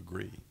president to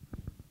agree.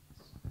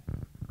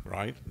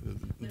 Right?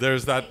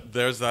 There's that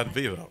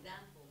veto.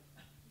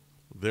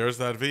 There's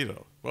that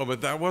veto. Well,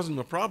 but that wasn't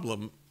a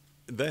problem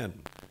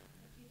then.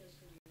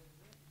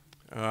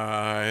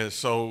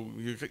 So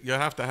you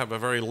have to have a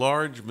very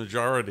large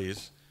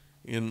majorities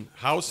in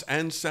House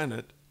and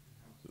Senate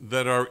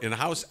that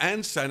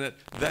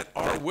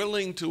are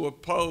willing to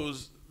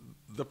oppose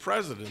the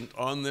president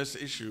on this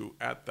issue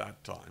at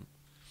that time.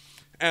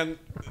 And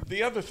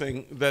the other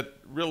thing that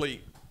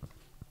really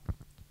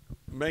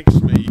makes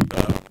me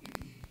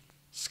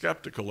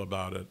skeptical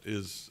about it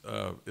is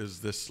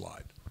this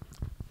slide,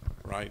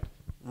 right?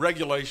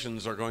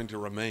 Regulations are going to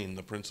remain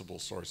the principal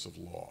source of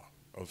law,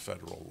 of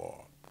federal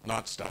law,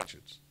 not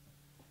statutes.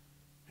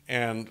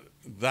 And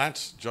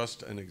that's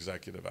just an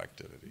executive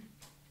activity.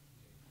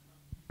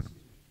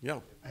 Yeah,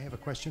 I have a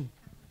question.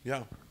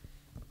 yeah.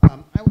 I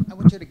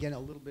want you to get a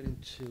little bit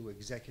into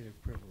executive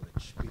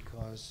privilege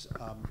because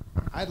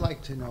I'd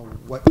like to know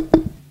what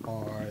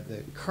are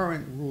the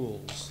current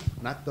rules,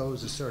 not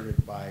those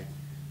asserted by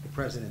the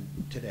president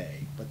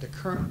today, but the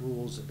current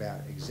rules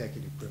about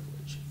executive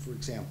privilege. For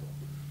example,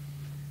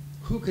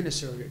 who can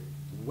assert it?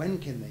 When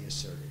can they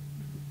assert it?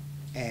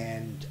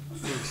 And,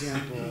 for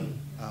example,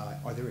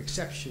 are there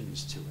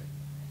exceptions to it?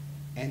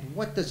 And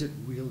what does it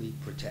really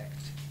protect?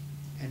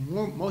 And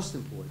most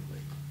importantly,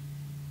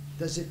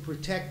 does it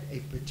protect a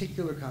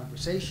particular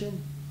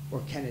conversation,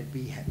 or can it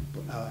be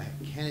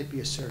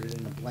asserted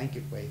in a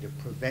blanket way to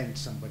prevent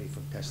somebody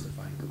from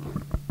testifying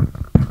again?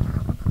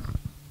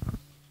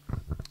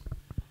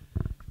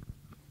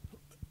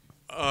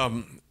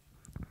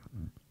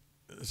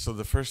 So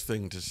the first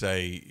thing to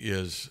say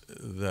is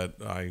that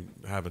I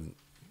haven't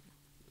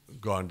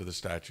gone to the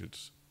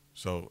statutes.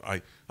 So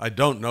I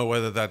don't know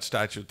whether that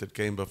statute that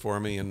came before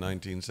me in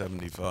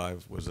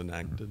 1975 was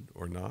enacted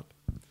or not.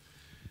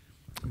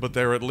 But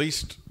there are at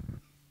least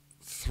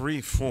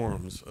 3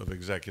 forms of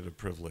executive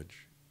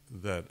privilege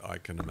that I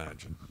can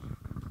imagine.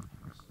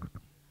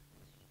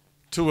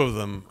 2 of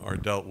them are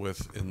dealt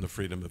with in the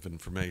Freedom of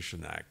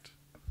Information Act,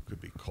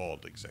 could be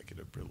called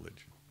executive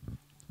privilege.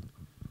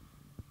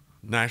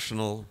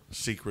 National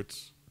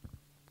secrets,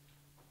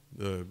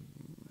 the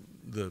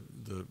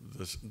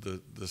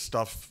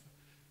stuff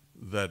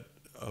that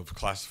of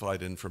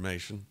classified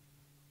information.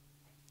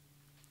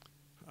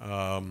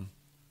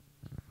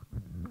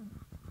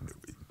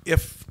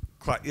 If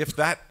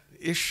that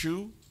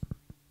issue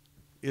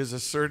is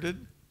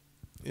asserted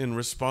in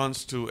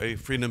response to a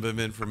Freedom of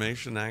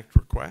Information Act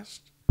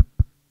request,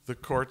 the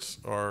courts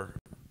are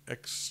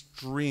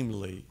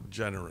extremely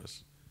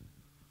generous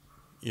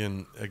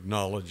in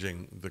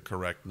acknowledging the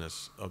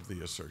correctness of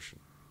the assertion.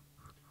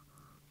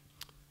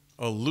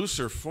 A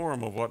looser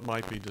form of what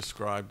might be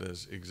described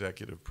as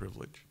executive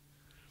privilege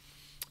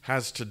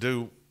has to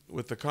do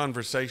with the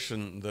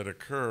conversation that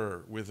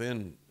occur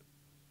within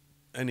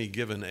any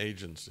given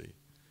agency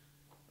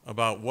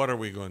about what are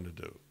we going to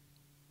do?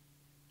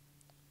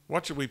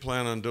 What should we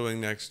plan on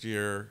doing next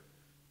year?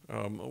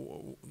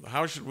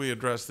 How should we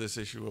address this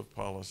issue of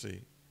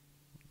policy?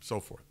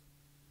 So forth.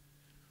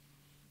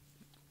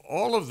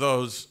 All of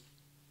those,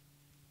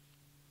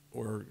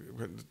 or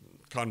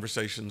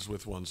conversations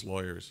with one's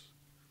lawyers,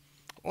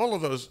 all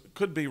of those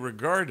could be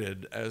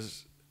regarded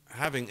as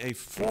having a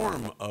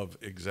form of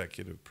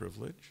executive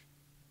privilege,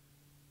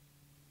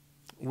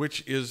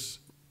 which is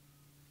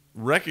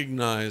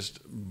recognized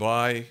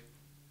by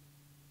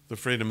the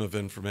Freedom of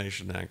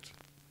Information Act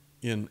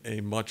in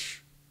a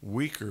much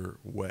weaker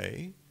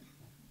way,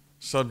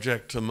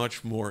 subject to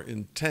much more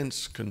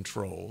intense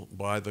control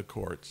by the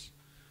courts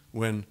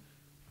when,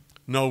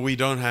 no, we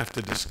don't have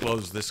to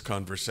disclose this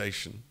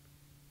conversation,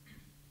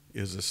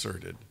 is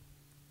asserted.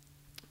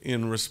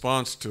 In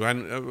response to,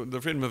 and the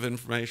Freedom of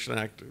Information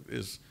Act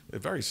is a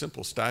very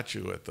simple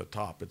statute at the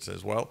top. It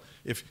says, well,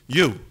 if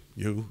you,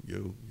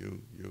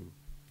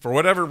 for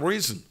whatever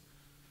reason,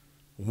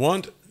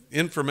 want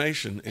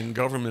information in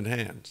government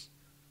hands,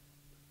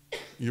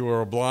 you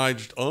are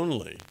obliged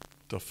only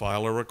to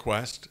file a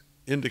request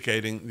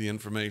indicating the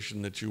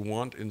information that you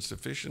want in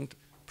sufficient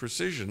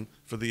precision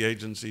for the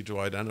agency to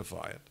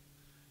identify it.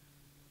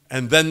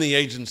 And then the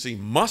agency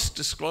must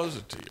disclose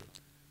it to you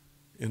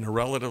in a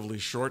relatively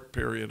short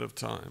period of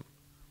time,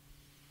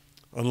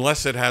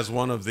 unless it has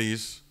one of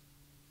these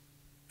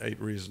 8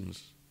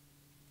 reasons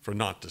for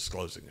not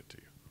disclosing it to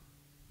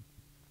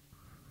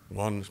you.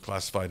 One,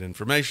 classified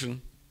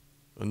information.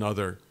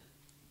 Another,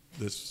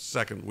 this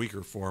second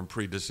weaker form,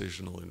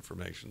 pre-decisional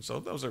information. So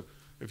those are,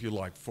 if you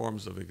like,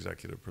 forms of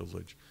executive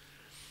privilege.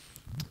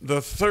 The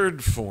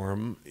third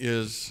form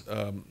is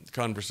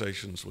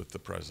conversations with the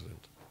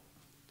president.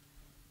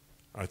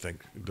 I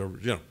think,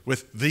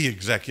 with the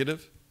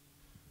executive.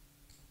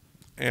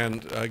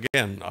 And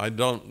again, I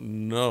don't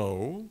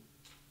know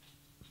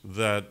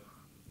that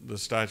the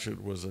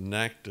statute was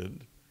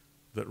enacted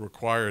that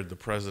required the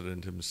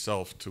president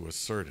himself to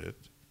assert it.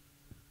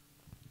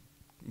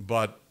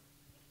 But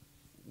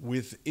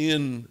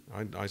within,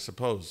 I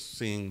suppose,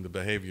 seeing the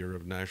behavior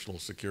of national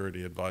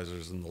security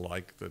advisors and the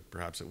like, that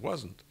perhaps it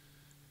wasn't.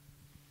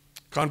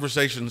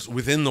 Conversations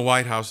within the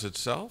White House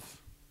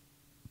itself,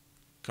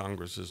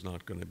 Congress is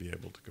not going to be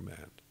able to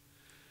command.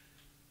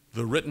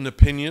 The written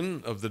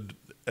opinion of the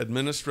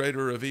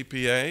administrator of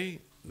EPA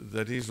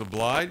that he's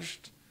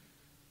obliged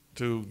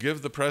to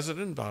give the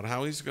president about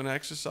how he's going to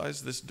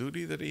exercise this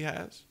duty that he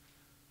has,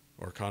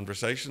 or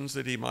conversations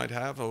that he might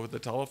have over the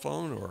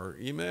telephone or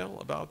email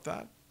about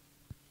that,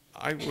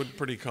 I would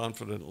pretty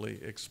confidently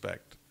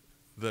expect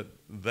that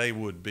they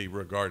would be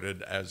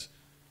regarded as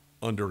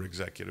under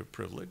executive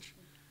privilege.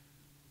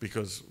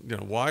 Because,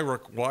 why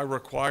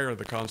require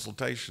the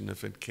consultation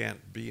if it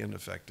can't be an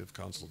effective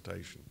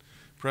consultation?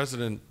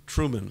 President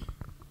Truman,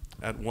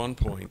 at one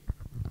point,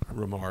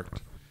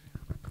 remarked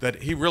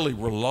that he really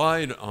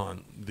relied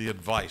on the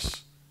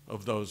advice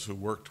of those who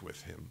worked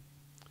with him.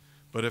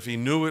 But if he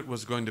knew it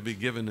was going to be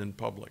given in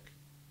public,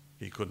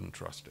 he couldn't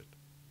trust it.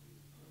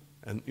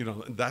 And, you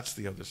know, that's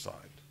the other side,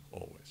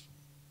 always.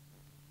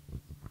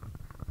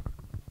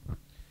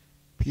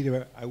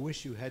 Peter, I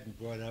wish you hadn't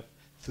brought up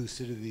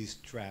Thucydides'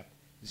 trap.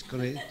 It's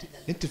going to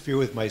interfere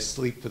with my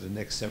sleep for the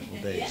next several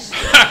days.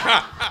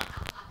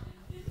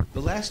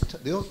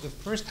 The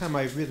first time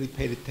I really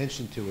paid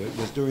attention to it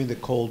was during the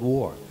Cold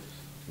War,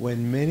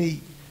 when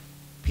many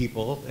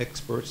people,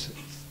 experts,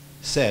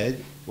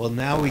 said, well,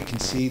 now we can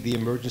see the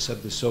emergence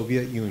of the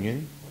Soviet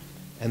Union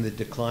and the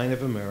decline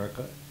of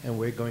America, and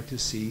we're going to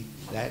see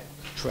that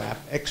trap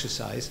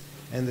exercised,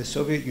 and the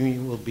Soviet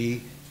Union will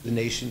be the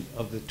nation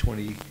of the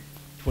 20th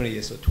or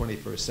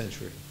 21st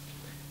century.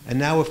 And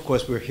now, of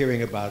course, we're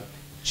hearing about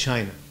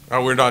China.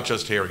 Oh, we're not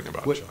just hearing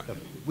about China.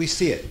 We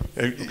see it.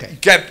 Okay.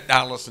 Get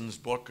Allison's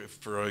book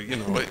for you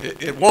know,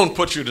 it won't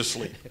put you to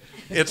sleep.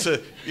 It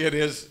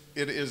is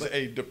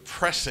a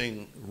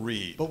depressing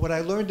read. But what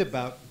I learned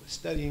about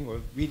studying or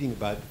reading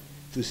about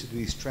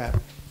Thucydides' trap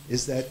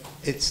is that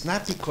it's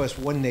not because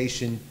one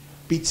nation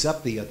beats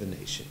up the other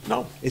nation.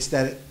 No. It's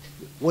that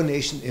one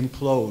nation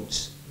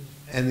implodes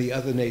and the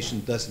other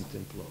nation doesn't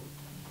implode.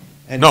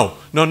 And No.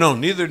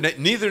 Neither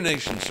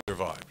nation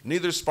survived.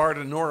 Neither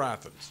Sparta nor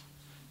Athens.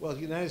 well,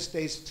 the United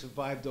States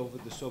survived over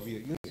the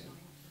Soviet Union,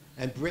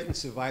 and Britain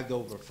survived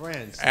over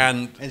France,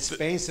 And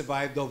Spain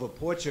survived over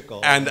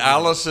Portugal. And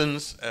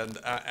Allison's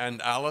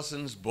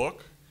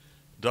book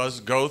does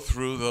go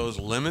through those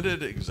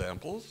limited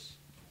examples.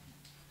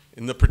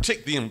 In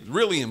the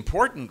really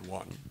important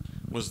one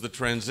was the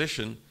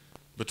transition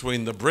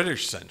between the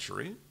British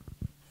century,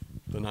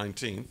 the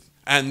 19th,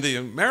 and the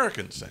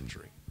American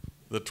century,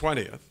 the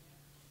 20th,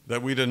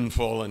 that we didn't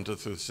fall into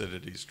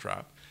Thucydides'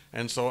 trap.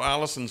 And so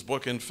Allison's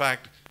book, in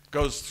fact,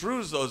 goes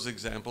through those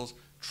examples,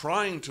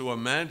 trying to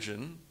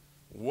imagine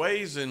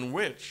ways in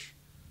which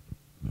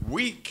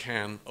we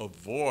can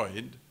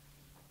avoid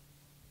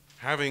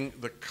having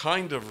the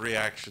kind of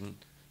reaction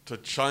to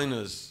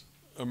China's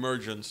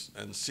emergence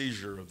and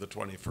seizure of the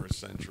 21st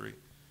century,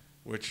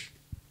 which,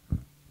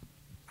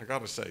 I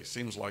gotta say,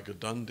 seems like a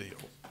done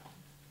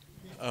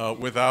deal,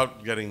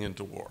 without getting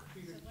into war.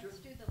 Let's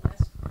do the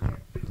last,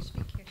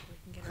 speak here so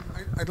we can get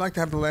on. I'd like to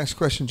have the last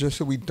question, just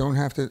so we don't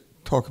have to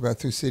talk about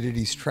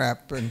Thucydides'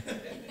 trap. And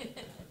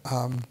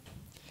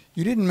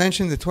you didn't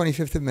mention the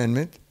 25th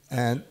Amendment,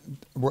 and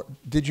what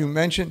did you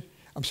mention?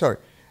 I'm sorry.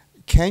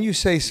 Can you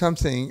say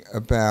something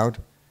about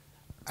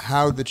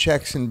how the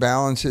checks and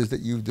balances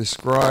that you've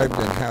described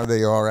and how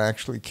they are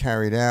actually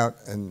carried out,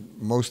 in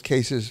most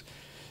cases,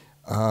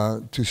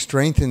 to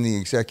strengthen the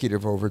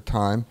executive over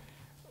time?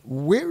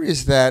 Where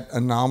is that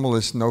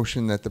anomalous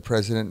notion that the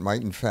president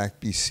might, in fact,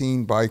 be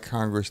seen by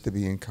Congress to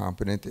be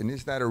incompetent, and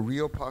is that a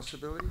real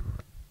possibility?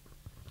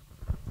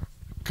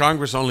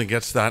 Congress only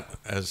gets that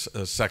as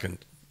a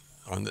second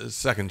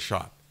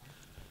shot.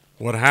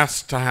 What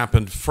has to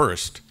happen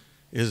first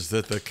is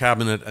that the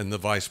cabinet and the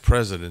vice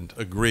president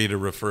agree to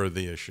refer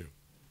the issue.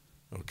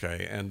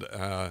 Okay, and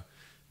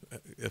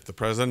if the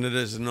president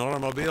is in an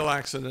automobile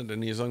accident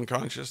and he's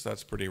unconscious,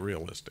 that's pretty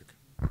realistic.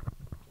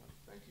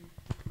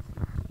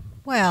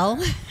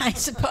 Well, I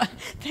suppose,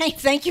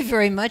 thank you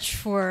very much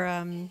for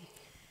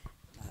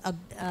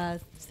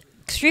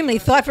extremely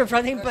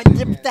thought-provoking, but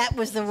that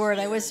was the word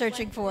I was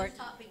searching for. One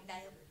topic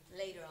that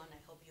later on I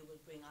hope you will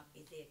bring up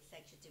is the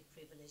executive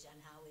privilege and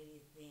how it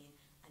is being,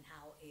 and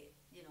how it,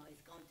 you know, is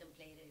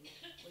contemplated,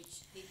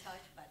 which we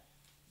touched, but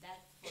that's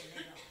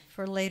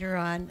for later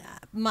on. For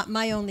later on,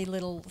 my only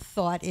little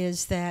thought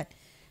is that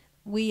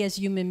we as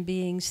human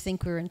beings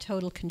think we're in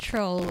total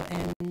control,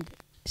 and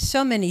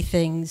so many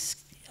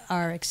things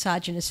are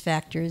exogenous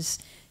factors,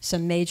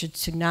 some major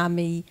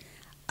tsunami,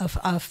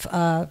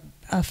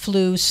 a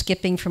flu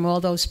skipping from all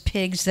those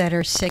pigs that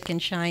are sick in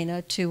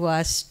China to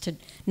us to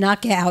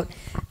knock out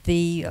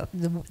the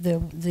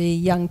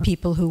young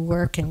people who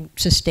work and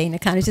sustain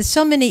economies. There's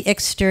so many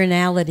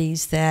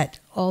externalities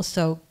that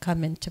also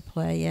come into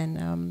play,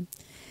 and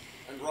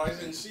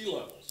rising sea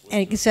levels.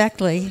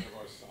 Exactly.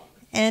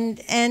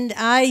 And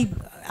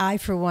I,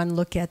 for one,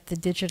 look at the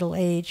digital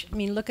age. I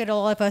mean, look at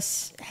all of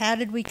us. How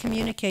did we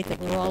communicate that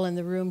we're all in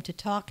the room to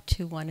talk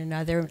to one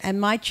another? And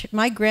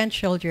my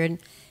grandchildren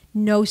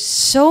know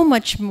so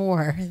much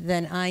more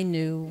than I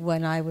knew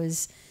when I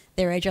was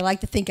their age. I like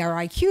to think our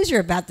IQs are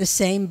about the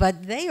same,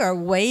 but they are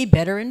way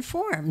better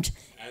informed.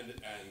 And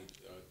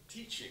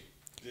teaching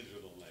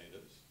digital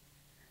natives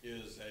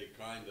is a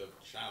kind of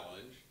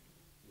challenge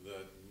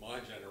that my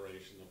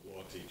generation of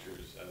law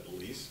teachers, at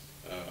least,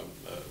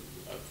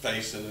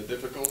 face in a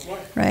difficult way.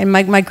 Right, and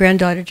my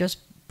granddaughter just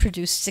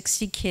produced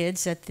 60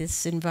 kids at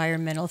this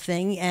environmental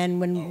thing, and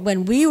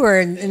when we were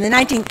in the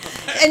 19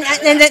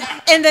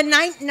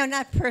 no,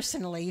 not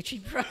personally,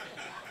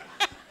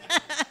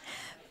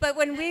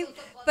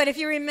 but if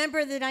you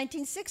remember the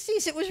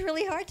 1960s, it was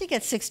really hard to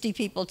get 60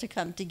 people to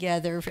come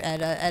together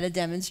at a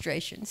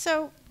demonstration.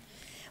 So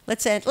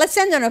let's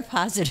end on a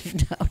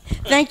positive note.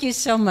 Thank you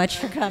so much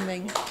for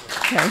coming.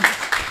 Okay.